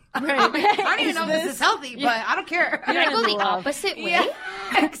healthy? I don't even know if this is healthy, but I don't care. You're gonna go the opposite way.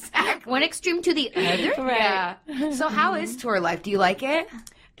 Yeah, exactly. One extreme to the other. Yeah. So how is tour life? Do you like it?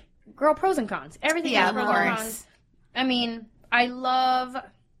 Girl, pros and cons. Everything is pros and cons. I mean, I love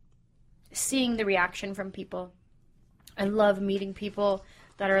seeing the reaction from people. I love meeting people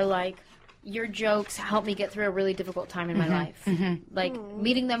that are like, your jokes helped me get through a really difficult time in my life. Like,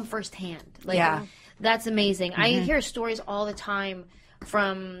 meeting them firsthand. Like, that's amazing. I hear stories all the time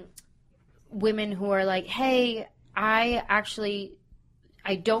from women who are like, hey, I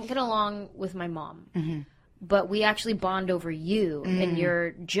don't get along with my mom. But we actually bond over you and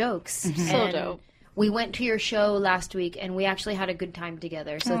your jokes. So dope. We went to your show last week and we actually had a good time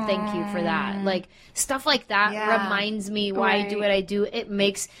together. So thank you for that. Like, stuff like that reminds me why I do what I do. It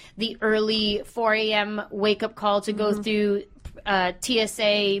makes the early 4 a.m. wake up call to go through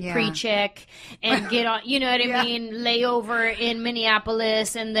TSA pre-check and get on, you know what I mean, layover in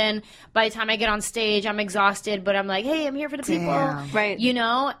Minneapolis, and then by the time I get on stage I'm exhausted, but I'm like, hey, I'm here for the people, right? You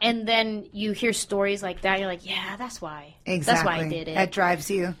know, and then you hear stories like that, you're like, yeah, that's why. Exactly. That's why I did it. That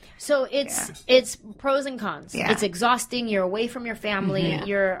drives you. So it's pros and cons. It's exhausting. You're away from your family.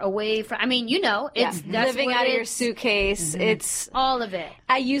 You're away from, I mean, you know, it's that's living what out of it your is. suitcase. It's All of it.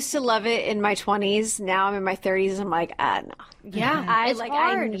 I used to love it in my 20s. Now I'm in my 30s. I'm like, no. Yeah, it's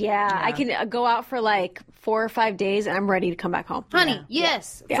hard. I can go out for like 4 or 5 days and I'm ready to come back home. Honey,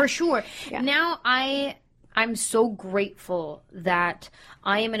 yes, for sure. Now I'm so grateful that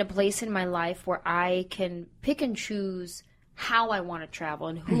I am in a place in my life where I can pick and choose how I want to travel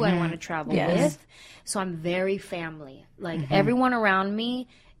and who I want to travel with. So I'm very family. Like, everyone around me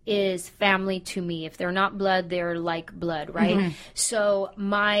is family to me. If they're not blood, they're like blood, right? So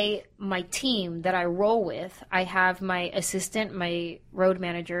my team that I roll with, I have my assistant, my road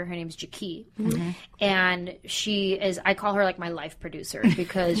manager, her name's Jackie. And she is, I call her like my life producer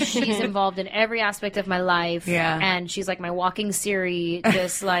because she's involved in every aspect of my life. And she's like my walking Siri,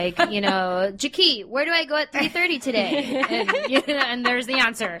 just like, you know, Jackie, where do I go at 3:30 today? And, you know, and there's the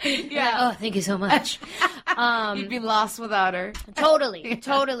answer. Oh, thank you so much. You'd be lost without her.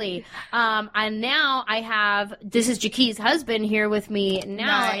 Totally. And now I have, this is Jackie's husband here with me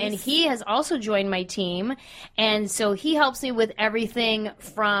now, and he has also joined my team. And so he helps me with everything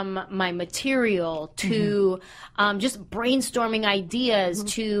from my material to just brainstorming ideas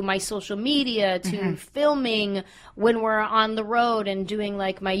to my social media to filming when we're on the road and doing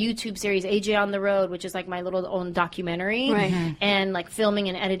like my YouTube series, AJ on the Road, which is like my little own documentary, and like filming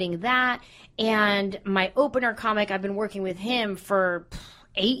and editing that. And my opener comic, I've been working with him for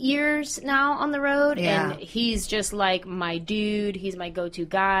 8 years now on the road, and he's just like my dude. He's my go-to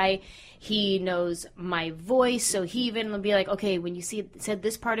guy. He knows my voice, so he even will be like, okay, when you said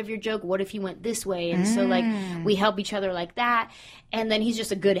this part of your joke, what if you went this way? And so like we help each other like that. And then he's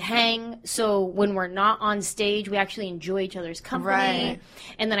just a good hang. So when we're not on stage, we actually enjoy each other's company. Right.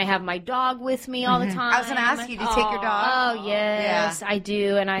 And then I have my dog with me all the time. I was going to ask you, do you take your dog? Oh, yes, I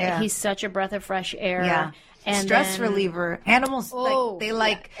do. And he's such a breath of fresh air. And stress then, reliever. Animals,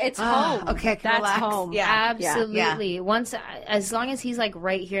 it's home. Okay, I can That's relax. home. Yeah. Absolutely. Once, as long as he's like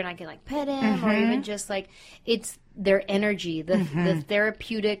right here and I can like pet him or even just like, it's their energy, the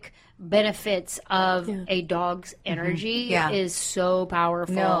therapeutic benefits of a dog's energy is so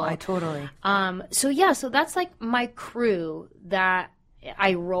powerful. No, I totally. So that's like my crew that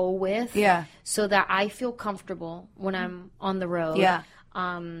I roll with. Yeah. So that I feel comfortable when I'm on the road. Yeah.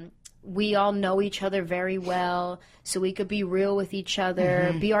 We all know each other very well, so we could be real with each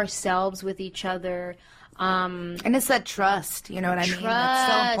other, be ourselves with each other. And it's that trust, you know what I mean?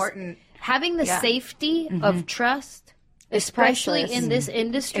 That's so important. Having the safety of trust, especially in this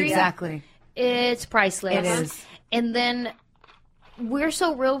industry. Exactly. It's priceless. It is. And then we're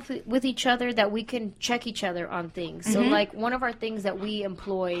so real with each other that we can check each other on things. So, like, one of our things that we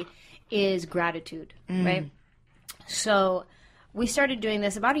employ is gratitude, right? So we started doing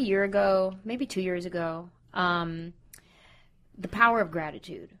this about a year ago, maybe 2 years ago. The power of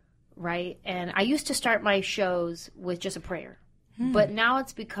gratitude, right? And I used to start my shows with just a prayer. But now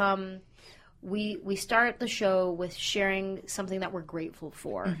it's become, we start the show with sharing something that we're grateful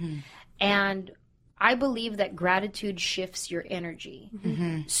for. And I believe that gratitude shifts your energy.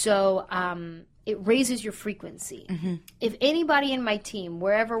 So it raises your frequency. If anybody in my team,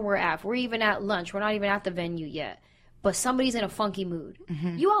 wherever we're at, if we're even at lunch, we're not even at the venue yet, but somebody's in a funky mood,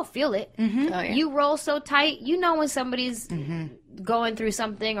 you all feel it. Oh, yeah. You roll so tight, you know when somebody's going through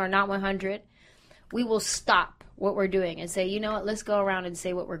something or not 100. We will stop what we're doing and say, you know what, let's go around and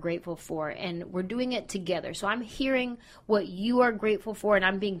say what we're grateful for. And we're doing it together. So I'm hearing what you are grateful for, and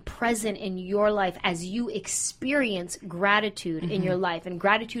I'm being present in your life as you experience gratitude in your life. And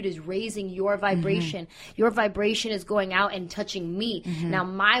gratitude is raising your vibration. Your vibration is going out and touching me. Now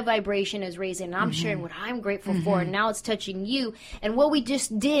my vibration is raising, and I'm sharing what I'm grateful for, and now it's touching you. And what we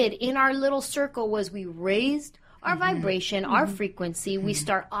just did in our little circle was we raised our vibration, our frequency. We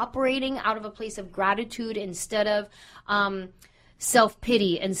start operating out of a place of gratitude instead of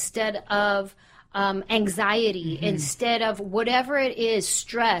self-pity, instead of anxiety, instead of whatever it is,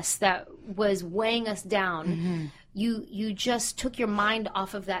 stress that was weighing us down. You just took your mind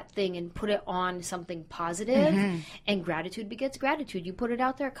off of that thing and put it on something positive, and gratitude begets gratitude. You put it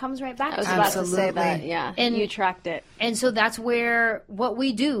out there, it comes right back. I was about to say that, yeah. And you tracked it. And so that's where what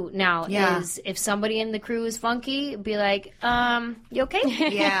we do now is if somebody in the crew is funky, be like, you okay?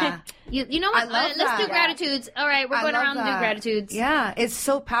 Yeah. You know what? Let's do gratitudes. All right, we're going around and do gratitudes. Yeah, it's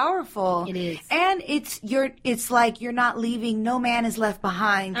so powerful. It is. And it's like you're not leaving, no man is left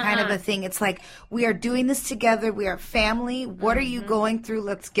behind kind of a thing. It's like we are doing this together. We are family. What are you going through?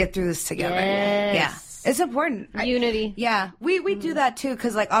 Let's get through this together. Yes. Yeah. It's important. Unity. We do that too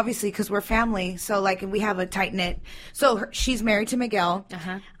because like obviously because we're family. So like we have a tight knit. So she's married to Miguel.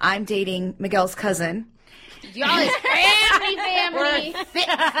 I'm dating Miguel's cousin. Y'all is family. We're thick.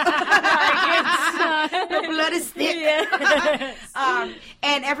 The blood is thick.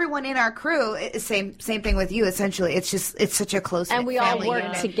 And everyone in our crew, same thing with you. Essentially, it's such a close and we all work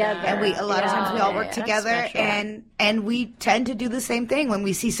unit. together. And a lot of times we all work together, and we tend to do the same thing when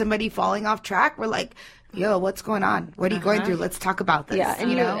we see somebody falling off track. We're like, yo, what's going on? What are you going through? Let's talk about this. Yeah, and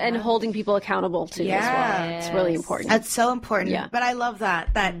you know, and holding people accountable too as well. It's really important. That's so important. Yeah. But I love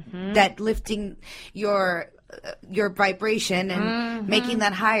that lifting your vibration and making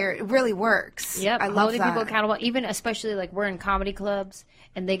that higher. It really works. Yep. I love holding that. people accountable, even especially like we're in comedy clubs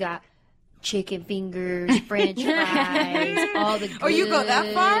and they got chicken fingers, French fries, all the goods. Oh, you go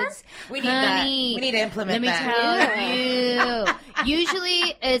that far? We need that. We need to implement that. Let me tell you.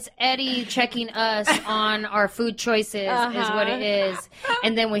 Usually it's Eddie checking us on our food choices is what it is.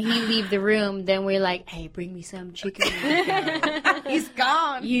 And then when he leave the room, then we're like, hey, bring me some chicken. He's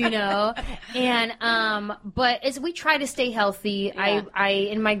gone. You know? And, but we try to stay healthy. Yeah. I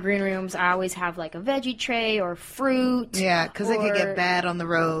in my green rooms, I always have like a veggie tray or fruit. Yeah, because it could get bad on the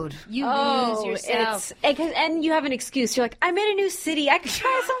road. You lose yourself. And you have an excuse. You're like, I'm in a new city. I can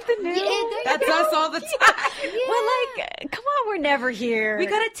try something new. Yeah, that's us all the time. Yeah. We're like, come on, we're never here. We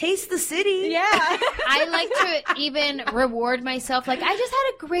gotta taste the city. Yeah. I like to even reward myself. Like, I just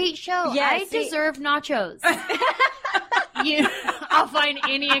had a great show. Yeah, I deserve nachos. I'll find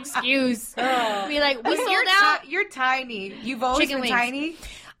any excuse. Be like, we sold out. You're tiny. You've always been tiny.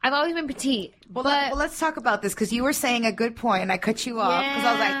 I've always been petite. Well, let's talk about this because you were saying a good point, and I cut you off because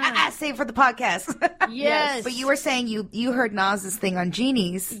I was like, save for the podcast. Yes. But you were saying you heard Naz's thing on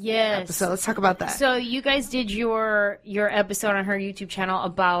Jeannie's episode. Let's talk about that. So you guys did your episode on her YouTube channel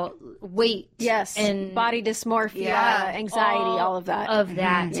about weight. Yes. And body dysmorphia, anxiety, all of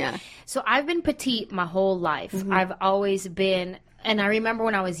that. Yeah. So I've been petite my whole life. I've always been And I remember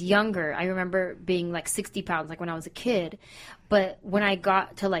when I was younger, I remember being like 60 pounds, like when I was a kid. But when I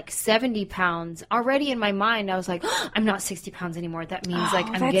got to like 70 pounds, already in my mind, I was like, I'm not 60 pounds anymore. That means like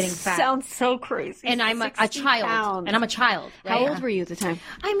I'm getting fat. Sounds so crazy. And I'm a child. Pounds. And I'm a child. Right? How old were you at the time?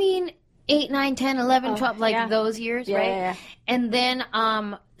 I mean, 8, 9, 10, 11, 12, like those years, right? Yeah. And then,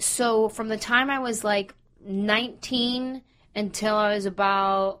 so from the time I was like 19 until I was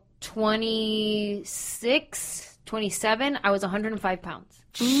about 26, 27, I was 105 pounds.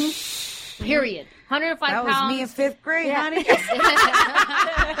 Period. 105 That pounds. was me in 5th grade, honey.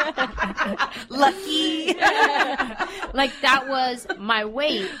 Lucky. Like, that was my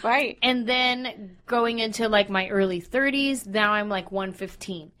weight. Right. And then going into like my early 30s, now I'm like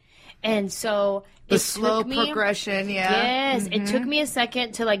 115. And so The it slow took me, progression, yeah. Yes, it took me a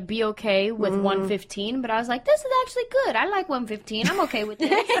second to like be okay with 115, but I was like, this is actually good. I like 115. I'm okay with this.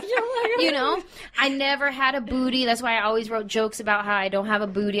 You know, I never had a booty. That's why I always wrote jokes about how I don't have a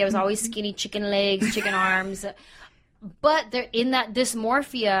booty. I was always skinny, chicken legs, chicken arms. But there, in that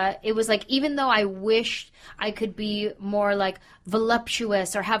dysmorphia, it was like, even though I wished I could be more like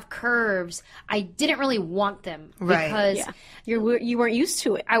voluptuous or have curves, I didn't really want them. Right. Because You weren't used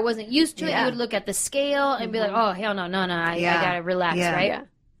to it. I wasn't used to it. Yeah. You would look at the scale and be like, oh, hell no, I gotta relax, Yeah. right? Yeah.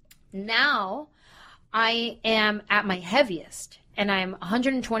 Now, I am at my heaviest, and I'm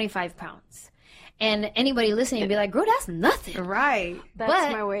 125 pounds. And anybody listening would be like, girl, that's nothing. Right. That's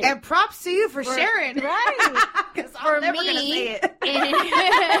But- my weight. And props to you for sharing. Right. Because For I'm never going to me, say it.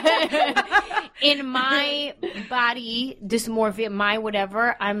 in my body dysmorphia, my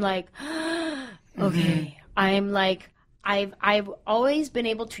whatever, I'm like, okay. I'm like, I've always been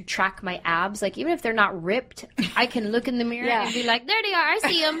able to track my abs. Like, even if they're not ripped, I can look in the mirror Yeah. and be like, there they are. I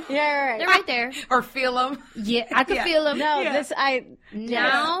see them. Yeah, right. They're right there. Or feel them. Yeah, I can feel them. No, Yeah.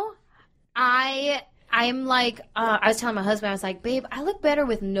 Now, I'm like, I was telling my husband, I was like, babe, I look better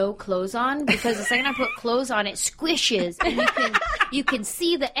with no clothes on, because the second I put clothes on, it squishes and you can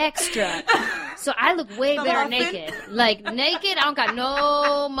see the extra. So I look way better muffin? naked. Like, naked, I don't got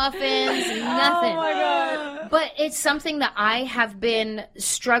no muffins, nothing. Oh my God. But it's something that I have been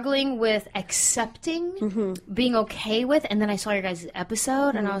struggling with accepting, being okay with. And then I saw your guys'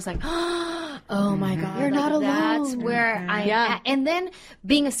 episode and I was like, oh my God. You're not like, That's alone. where I'm Yeah. at. And then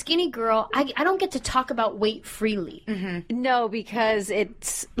being a skinny girl, I don't get to talk about weight freely. No, because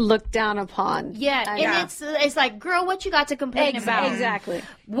it's looked down upon. Yeah. And it's like, girl, what you got to complain about? Exactly.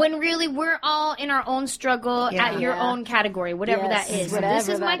 When really we're all in our own struggle at your Yeah. own category, whatever Yes, that is. So whatever this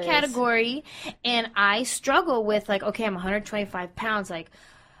is my that is. category, and I struggle with like, okay, I'm 125 pounds. Like,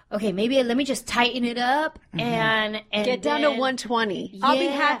 okay, maybe let me just tighten it up and Get down to then- 120. I'll be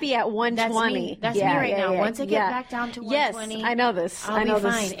Yeah. happy at 120. That's me right now. Once I get back down to 120, yes, I know this. I'll I know be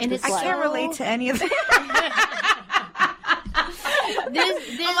this. fine. And this it's I life. can't so- relate to any of that.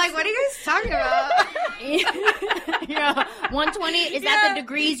 This, I'm like, what are you guys talking about? yeah, 120. Is that the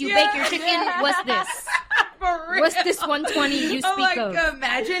degrees you bake your chicken? What's this? For real. What's this 120 you speak I'm like, of?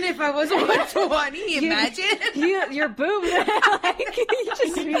 imagine if I was 120. Imagine. Your boobs. Like, you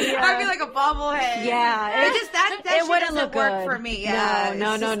just, I'd be like a bobblehead. Yeah, It just that shit wouldn't doesn't look work good. for me. Yeah,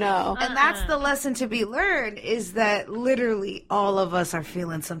 No. And that's the lesson to be learned, is that literally all of us are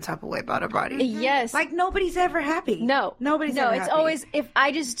feeling some type of way about our body. Yes. Like nobody's ever happy. Nobody's No, ever it's happy. always, if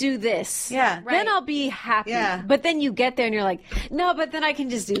I just do this, Yeah. then Right. I'll be happy. Yeah. But then you get there and you're like, no, but then I can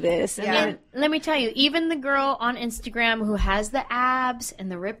just do this. And Yeah. then, Let me tell you, even the girl on Instagram who has the abs and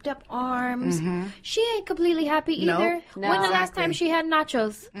the ripped up arms, she ain't completely happy Nope. either. No. When the last Exactly. time she had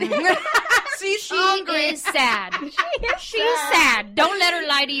nachos? She's She hungry. is sad. She's sad. Don't let her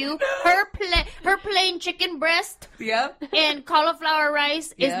lie to you. Her plain chicken breast Yep. and cauliflower rice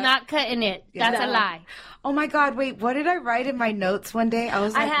is Yeah. not cutting it. That's a No. lie. Oh my God! Wait, what did I write in my notes one day? I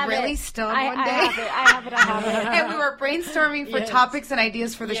was I like have really it. stoned I one day. I have it. And we were brainstorming for topics and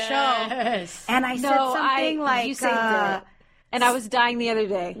ideas for the show. And I said something like, you saved it. And I was dying the other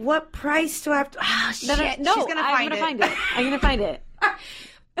day. what price do I have to... Oh, shit. No, She's going to I'm find gonna it. find it. I'm gonna find it.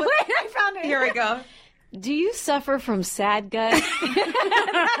 Wait, I found it. Here we go. Do you suffer from sad gut?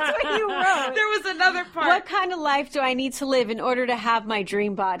 That's what you wrote. There was another part. What kind of life do I need to live in order to have my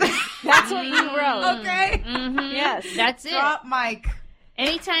dream body? That's what you wrote. Okay. Yes. That's it. Drop mic.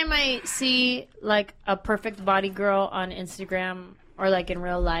 Anytime I see like a perfect body girl on Instagram or like in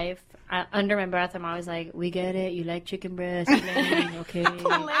real life, under my breath, I'm always like, "We get it. You like chicken breast, plain, okay?"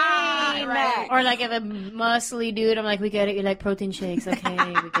 Right. Or like if a muscly dude, I'm like, "We get it. You like protein shakes, okay?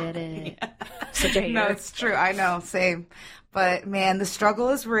 We get it." Such a No, hater. it's true. I know. Same. But man, the struggle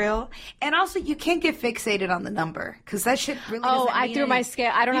is real, and also you can't get fixated on the number because that shit really. Oh, doesn't I mean threw my anything.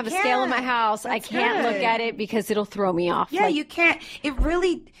 scale. I don't have a scale in my can't. house. I That's can't look good. at it because it'll throw me off. Yeah, you can't. It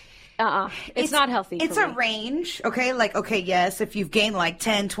really. It's not healthy. It's for a me. range, okay? Like, okay, yes, if you've gained like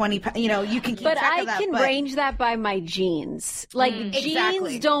 10, 20 pounds, you know, you can keep But track I of that. can but range that by my genes. Like jeans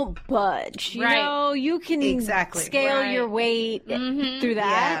Exactly. don't budge. You Right. know, you can Exactly. scale Right. your weight through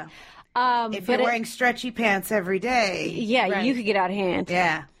that. if but you're wearing stretchy pants every day, yeah, you could get out of hand.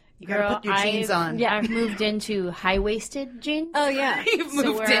 yeah, you gotta Girl, put your jeans on. Yeah. I've moved into high-waisted jeans. Oh yeah. You've So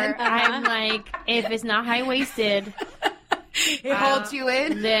moved where in. I'm like, if it's not high-waisted, It holds you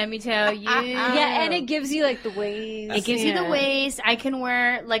in. let me tell you. Yeah, and it gives you like the waist. It gives you the waist. I can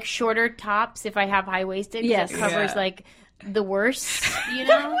wear like shorter tops if I have high waisted. Yes. It covers Yeah. like the worst, you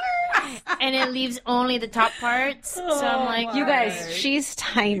know? And it leaves only the top parts. So I'm like, You guys, she's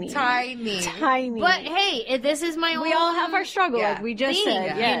tiny. Tiny. Tiny. But hey, this is my own. we all have our struggle, Yeah. like we just thing,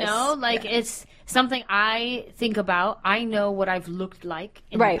 said. Yes. you know? Like it's something I think about. I know what I've looked like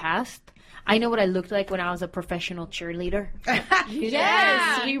in Right. the past. I know what I looked like when I was a professional cheerleader.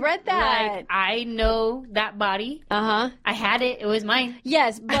 Yes, we read that. Like, I know that body. Uh-huh. I had it. It was mine.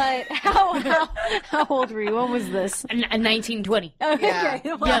 Yes, but how old were you? When was this? 1920. Okay,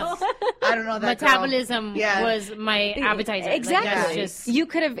 Yeah. well, I don't know that Metabolism Yeah. was my appetizer. Like, exactly. that's just You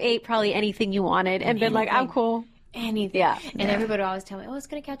could have ate probably anything you wanted and been like, I'm cool. anything. Yeah. And everybody would always tell me, "Oh, it's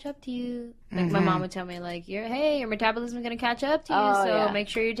gonna catch up to you." Like my mom would tell me, "Like, your metabolism is gonna catch up to you, Oh, so yeah. make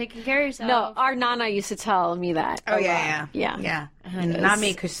sure you're taking care of yourself." No, our Nana used to tell me that. Oh a yeah, lot. yeah, Yeah. And not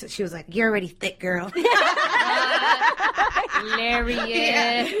me, because she was like, "You're already thick, girl." Larry,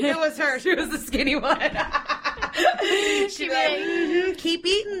 It was her. She was the skinny one. She'd be like, keep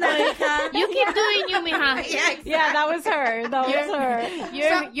eating that. you keep doing you, mija. Yeah, Yeah, that was her. That was her.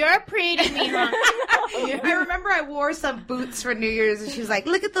 You're pretty, mija. I remember I wore some boots for New Year's, and she was like,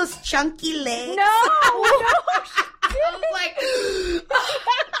 "Look at those chunky legs." No, I was like,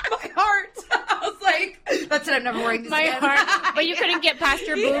 my heart. I was like, that's it. I'm never wearing these My again. heart, but you couldn't get past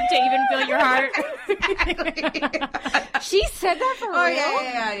your boob to even feel your heart. she said that for Oh real?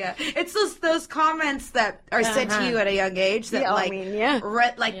 yeah. It's those comments that are said to you at a young age that Yeah, I like mean, yeah.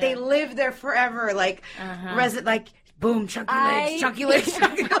 they live there forever. Like like boom, chunky legs, chunky legs,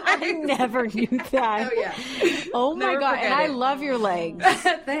 chunky legs. I never knew that. Oh yeah. Oh my Never god, forget and I it. love your legs.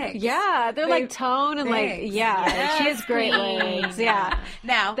 Thanks. Yeah, they're like tone and like Thanks. she has great queen. legs. Yeah.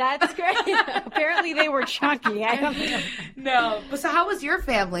 Now That's great. Apparently they were chunky. I don't know. no. But so how was your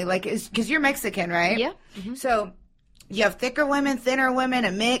family? Like, because you're Mexican, right? Yeah. So you have thicker women, thinner women,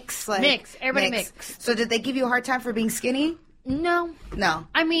 a mix. Like Mix. Everybody mix. So did they give you a hard time for being skinny? No, No.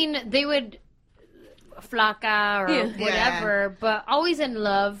 I mean they would flaca or Yeah. whatever, but always in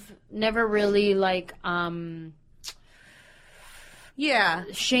love. Never really like Yeah.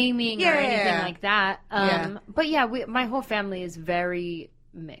 shaming Yeah, or yeah, anything yeah. like that. Yeah. But yeah, my whole family is very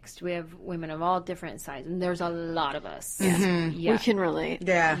mixed. We have women of all different sizes, and there's a lot of us. Yeah. We can relate.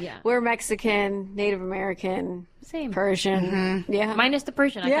 Yeah. Yeah. We're Mexican, Native American, Same. Persian. Yeah. Minus the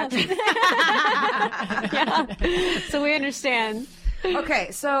Persian. I Yeah. got you. So we understand. Okay,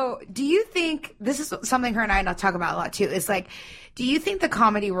 so do you think this is something her and I talk about a lot too? Is like, do you think the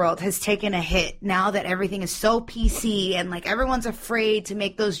comedy world has taken a hit now that everything is so PC and like everyone's afraid to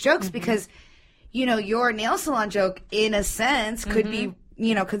make those jokes because, you know, your nail salon joke in a sense could be,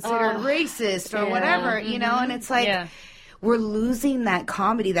 you know, considered racist or whatever, you know, and it's like. Yeah. We're losing that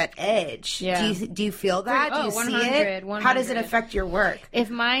comedy, that edge. Yeah. Do you feel that? Do Oh, you see 100, it? How does it 100. affect your work?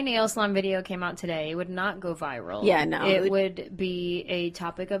 If my nail salon video came out today, it would not go viral. Yeah, no. It would be a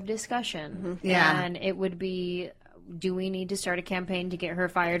topic of discussion. Yeah. And it would be, do we need to start a campaign to get her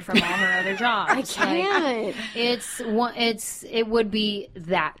fired from all her other jobs? I Can't. It would be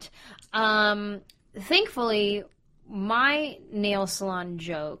that. Thankfully, my nail salon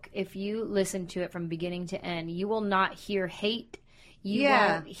joke, if you listen to it from beginning to end, you will not hear hate. You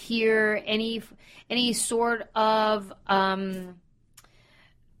Yeah. won't hear any sort of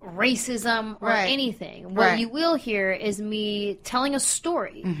racism or Right. anything. What Right. you will hear is me telling a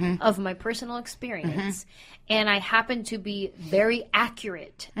story of my personal experience. And I happen to be very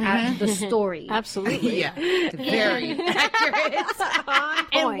accurate at the story. Absolutely. Yeah. Very accurate.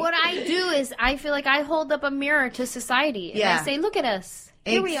 And what I do is I feel like I hold up a mirror to society and Yeah. I say, look at us.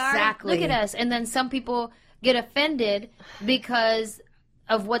 Here we are. Exactly. Look at us. And then some people get offended because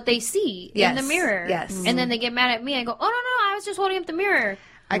of what they see in Yes. the mirror. Yes. And then they get mad at me. I go, oh, no, I was just holding up the mirror.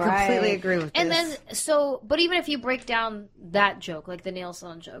 I completely Right. agree with And this. then, but even if you break down that joke, like the nail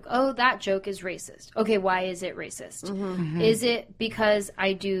salon joke, oh, that joke is racist. Okay, why is it racist? Is it because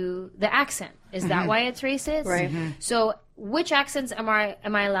I do the accent? Is that why it's racist? Right. So which accents am I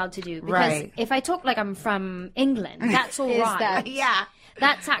allowed to do? Because if I talk like I'm from England, that's all right. Yeah.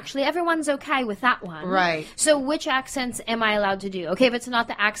 That's actually, everyone's okay with that one. Right. So which accents am I allowed to do? Okay, if it's not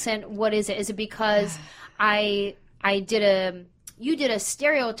the accent, what is it? Is it because you did a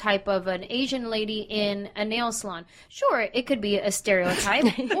stereotype of an Asian lady in a nail salon? Sure, it could be a stereotype,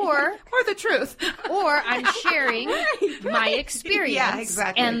 or the truth, or I'm sharing my experience. Yeah,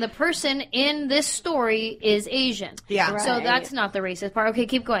 exactly. And the person in this story is Asian. Yeah. So that's not the racist part. Okay,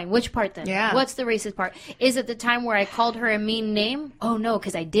 keep going. Which part then? Yeah. What's the racist part? Is it the time where I called her a mean name? Oh no,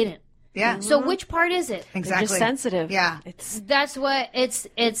 because I didn't. Yeah. So which part is it? Exactly. Just sensitive. Yeah. That's what it's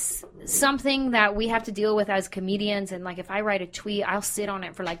something that we have to deal with as comedians. And like, if I write a tweet, I'll sit on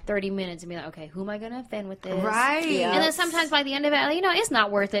it for like 30 minutes and be like, okay, who am I going to offend with this? Right. Yeah. And then sometimes by the end of it, it's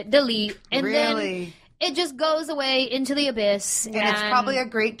not worth it. Delete. And then it just goes away into the abyss. And it's probably a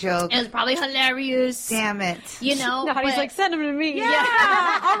great joke. And it's probably hilarious. Damn it. Now he's like, send him to me. Yeah.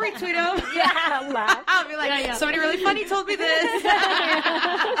 I'll retweet him. Yeah, laugh. I'll be like, somebody really funny told me this.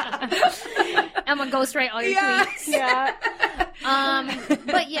 I'm going to ghostwrite all your tweets. Yeah.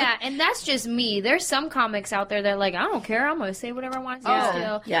 But yeah, and that's just me. There's some comics out there that are like, I don't care. I'm going to say whatever I want to say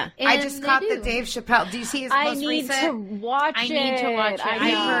still. Yeah. And I just caught the Dave Chappelle. Do you see his most recent? I need to watch it. I need to watch it.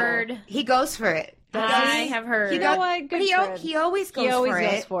 I heard. He goes for it. I have heard. You know what? Good he always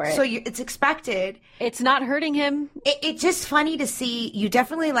goes for it. So it's expected. It's not hurting him. It's just funny to see. You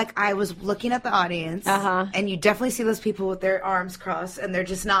definitely, like, I was looking at the audience, and you definitely see those people with their arms crossed, and they're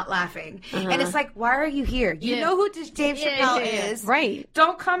just not laughing. And it's like, why are you here? You know who Dave Chappelle is. Right.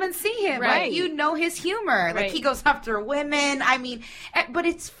 Don't come and see him. Right. Like, you know his humor. Like, he goes after women. I mean, but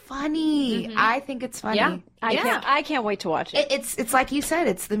it's funny. I think it's funny. Yeah. I can't wait to watch it. It's like you said,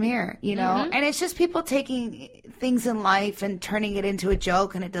 it's the mirror, you know? And it's just people taking things in life and turning it into a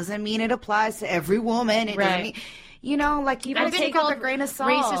joke, and it doesn't mean it applies to every woman. It doesn't mean, you know, like, you gotta take it with a grain of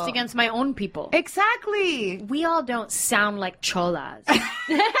salt. Racist against my own people. Exactly. We all don't sound like cholas.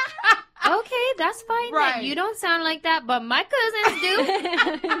 Okay, that's fine. Right. Like, you don't sound like that, but my cousins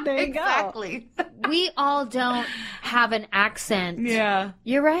do. There you Exactly. We all don't have an accent. Yeah.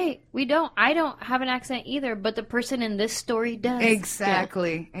 You're right. We don't. I don't have an accent either, but the person in this story does.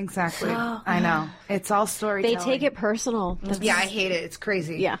 Exactly. Exactly. I know. It's all They storytelling. take it personal. Yeah, I hate it. It's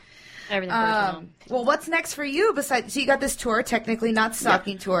crazy. Yeah. Everything personal. Well, what's next for you besides? So you got this tour, technically not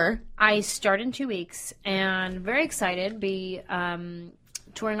stocking tour. I start in 2 weeks, and very excited. Be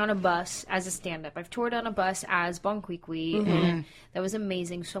touring on a bus as a stand-up. I've toured on a bus as Bonquiqui, and that was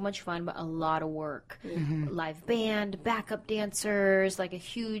amazing. So much fun, but a lot of work. Live band, backup dancers, like a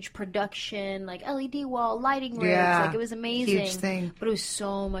huge production, like LED wall, lighting rigs. Yeah. Like, it was amazing. Huge thing. But it was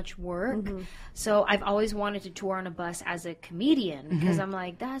so much work. So I've always wanted to tour on a bus as a comedian, because I'm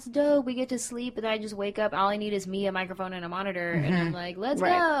like, that's dope. We get to sleep, and then I just wake up. All I need is me, a microphone, and a monitor. And I'm like, let's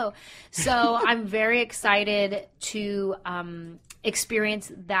go. So I'm very excited to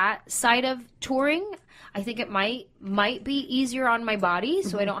experience that side of touring. I think it might be easier on my body,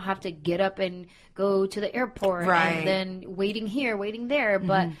 so I don't have to get up and go to the airport and then waiting here, waiting there.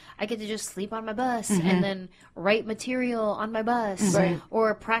 But I get to just sleep on my bus and then write material on my bus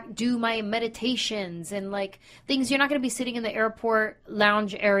or do my meditations and like things. You're not going to be sitting in the airport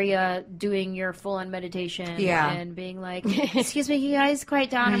lounge area doing your full-on meditation and being like, excuse me, you guys, quiet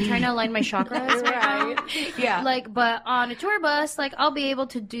down. I'm trying to align my chakras right now. Yeah. Like, but on a tour bus, like, I'll be able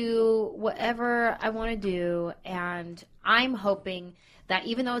to do whatever I want to do. And I'm hoping that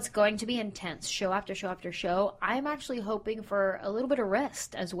even though it's going to be intense, show after show after show, I'm actually hoping for a little bit of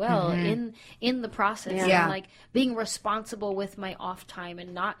rest as well in the process. And like being responsible with my off time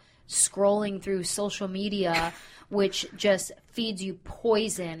and not scrolling through social media, which just feeds you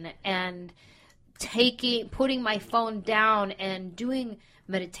poison, and putting my phone down and doing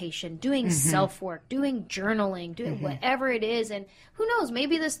meditation, doing self-work, doing journaling, doing whatever it is. And who knows,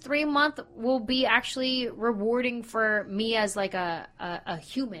 maybe this 3-month will be actually rewarding for me as like a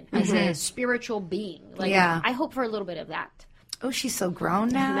human, as a spiritual being. Like, I hope for a little bit of that. Oh, she's so grown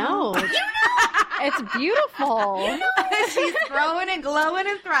now. No. It's beautiful. She's growing and glowing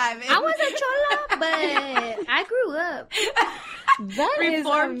and thriving. I was a chola, but I grew up. That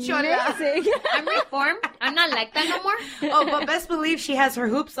Reformed is chola. amazing. I'm reformed. I'm not like that no more. Oh, but best believe she has her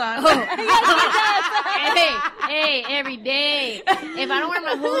hoops on. Hey, every day. If I don't wear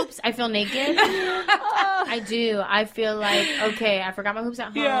my hoops, I feel naked. I do. I feel like, okay, I forgot my hoops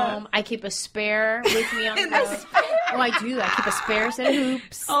at home. Yeah. I keep a spare with me on the road. Oh, I do. I keep a spare set of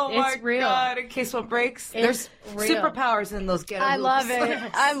hoops. Oh, it's my real. God. In case one breaks. It's There's real. superpowers in those ghetto I hoops. love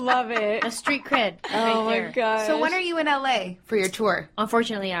it. I love it. A street cred. Oh right my there. god. So when are you in LA for your tour?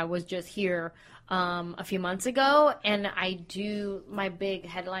 Unfortunately, I was just here a few months ago, and I do my big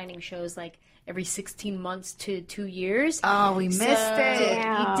headlining shows like every 16 months to 2 years. Oh, we missed it.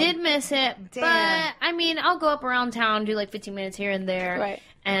 You did miss it. Damn. But, I mean, I'll go up around town, do like 15 minutes here and there. Right.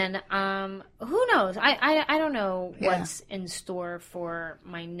 And who knows? I don't know what's in store for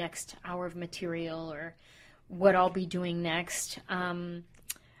my next hour of material or what I'll be doing next. I'm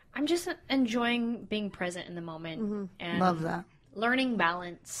just enjoying being present in the moment. And Love that. learning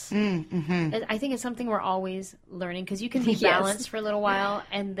balance. I think it's something we're always learning, because you can be balanced for a little while,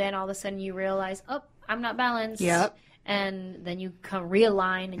 and then all of a sudden you realize, oh, I'm not balanced. Yep. And then you come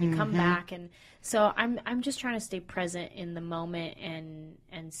realign and you come back, and so I'm just trying to stay present in the moment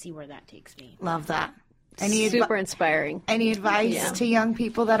and see where that takes me. Love that. Super inspiring. Any advice to young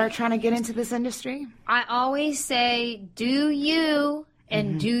people that are trying to get into this industry? I always say, do you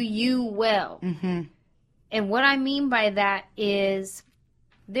and do you well. And what I mean by that is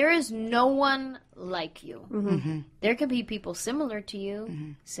there is no one like you. There can be people similar to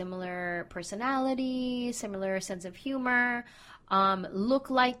you, similar personality, similar sense of humor, look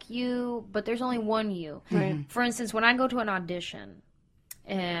like you, but there's only one you. For instance, when I go to an audition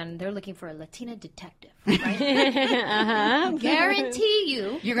and they're looking for a Latina detective, right? Guarantee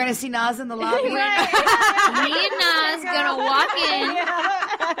you. You're going to see Nas in the lobby. Me and Nas gonna walk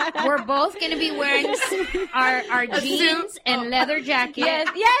in. We're both gonna be wearing our jeans and leather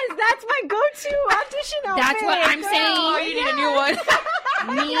jackets. Yes, that's my go-to audition outfit. That's what I'm saying. Oh, you need a new one.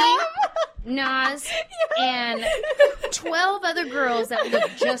 Me, Nas, and 12 other girls that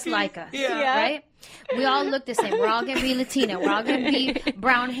look just like us. Right? We all look the same. We're all going to be Latina. We're all going to be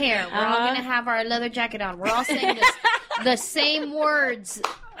brown hair. We're all going to have our leather jacket on. We're all saying the same words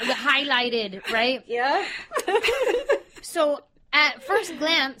highlighted, right? Yeah. So at first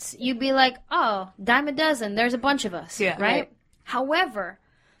glance, you'd be like, oh, dime a dozen. There's a bunch of us, right? However,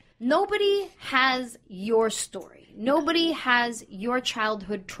 nobody has your story. Nobody has your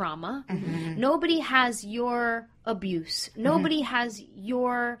childhood trauma. Nobody has your abuse. Nobody has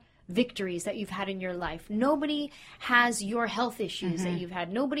your victories that you've had in your life. Nobody has your health issues that you've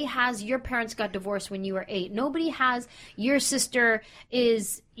had. Nobody has your parents got divorced when you were 8. Nobody has your sister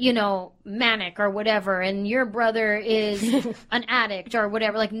is, manic or whatever, and your brother is an addict or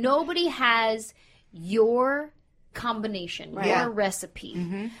whatever. Like, nobody has your combination, your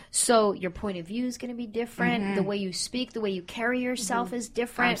recipe. So your point of view is going to be different. The way you speak, the way you carry yourself is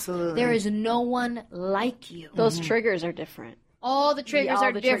different. Absolutely. There is no one like you. Those triggers are different. All the triggers all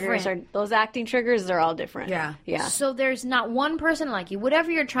are the different. Triggers those acting triggers, they're all different. Yeah. So there's not one person like you.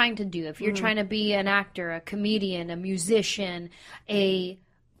 Whatever you're trying to do, if you're trying to be an actor, a comedian, a musician, a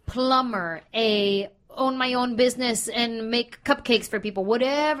plumber, own my own business and make cupcakes for people,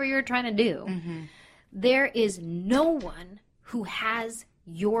 whatever you're trying to do, there is no one who has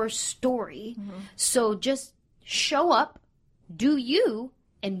your story. So just show up, do you,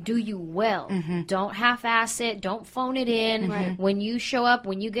 and do you well. Don't half-ass it. Don't phone it in. When you show up,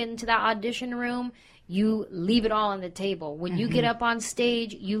 when you get into that audition room, you leave it all on the table. When you get up on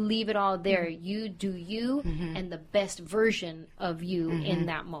stage, you leave it all there. You do you and the best version of you in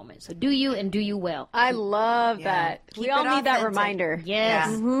that moment. So do you and do you well. I love that. Keep we all it need that authentic. reminder. Yes.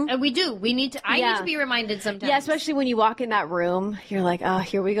 And we do. We need to. I need to be reminded sometimes. Yeah, especially when you walk in that room, you're like, oh,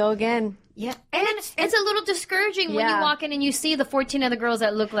 here we go again. Yeah, and it's a little discouraging when you walk in and you see the 14 other girls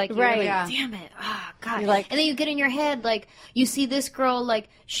that look like you. Right. Like, Yeah. damn it. Ah, God. You're like- and then you get in your head, like, you see this girl, like,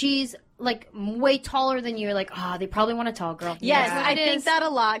 she's, like, way taller than you. You're like, they probably want a tall girl. Yes, That's what I it think is. that a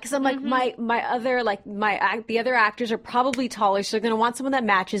lot because I'm like the other actors are probably taller, so they're going to want someone that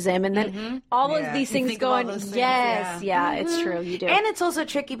matches them, and then all of these you things think of all going. those things, Yes, it's true. You do. And it's also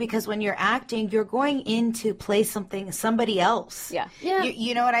tricky because when you're acting, you're going in to play somebody else. Yeah.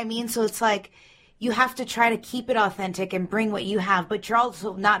 You know what I mean? So it's like you have to try to keep it authentic and bring what you have, but you're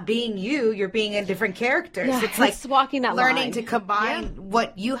also not being you. You're being a different character. Yeah, So it's like it's walking that learning line. to combine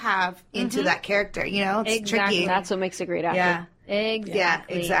what you have into that character. It's Exactly. tricky. That's what makes a great actor. Yeah. Exactly. Yeah,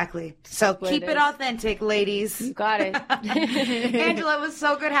 exactly. So keep it it is. authentic, ladies. You got it. Angela, it was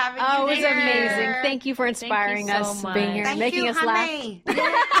so good having Oh, you it was here. amazing. Thank you for inspiring so us, being here, much. making us laugh.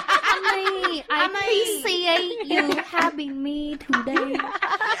 honey. I appreciate you having me today.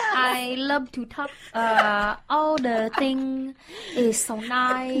 I love to talk all the things. It's so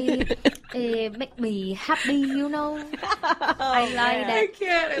nice. It make me happy, I like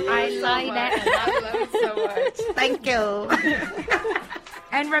that. I like that. I love it so much. Thank you.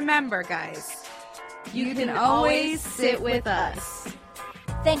 And remember, guys, you can always sit with us.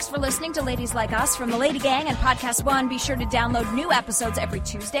 Thanks for listening to Ladies Like Us from the Lady Gang and Podcast One. Be sure to download new episodes every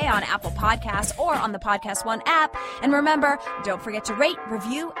Tuesday on Apple Podcasts or on the Podcast One app. And remember, don't forget to rate,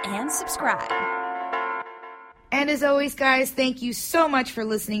 review, and subscribe. And as always, guys, thank you so much for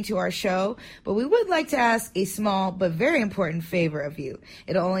listening to our show. But we would like to ask a small but very important favor of you.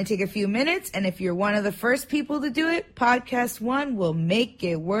 It'll only take a few minutes, and if you're one of the first people to do it, Podcast One will make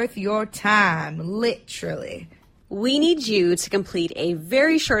it worth your time, literally. We need you to complete a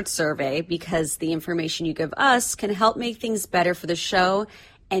very short survey because the information you give us can help make things better for the show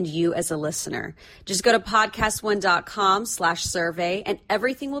and you as a listener. Just go to podcastone.com/survey and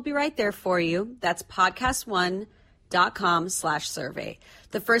everything will be right there for you. That's podcastone.com/survey.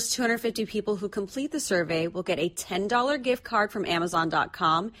 The first 250 people who complete the survey will get a $10 gift card from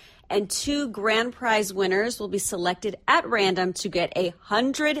Amazon.com, and 2 grand prize winners will be selected at random to get a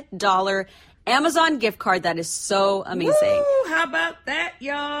 $100 Amazon gift card. That is so amazing. Woo, how about that,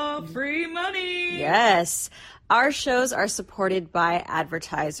 y'all? Free money. Yes. Our shows are supported by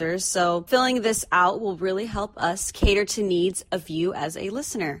advertisers, so filling this out will really help us cater to needs of you as a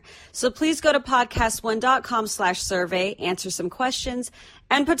listener. So please go to podcastone.com/survey, answer some questions,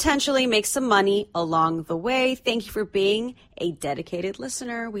 and potentially make some money along the way. Thank you for being a dedicated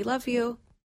listener. We love you.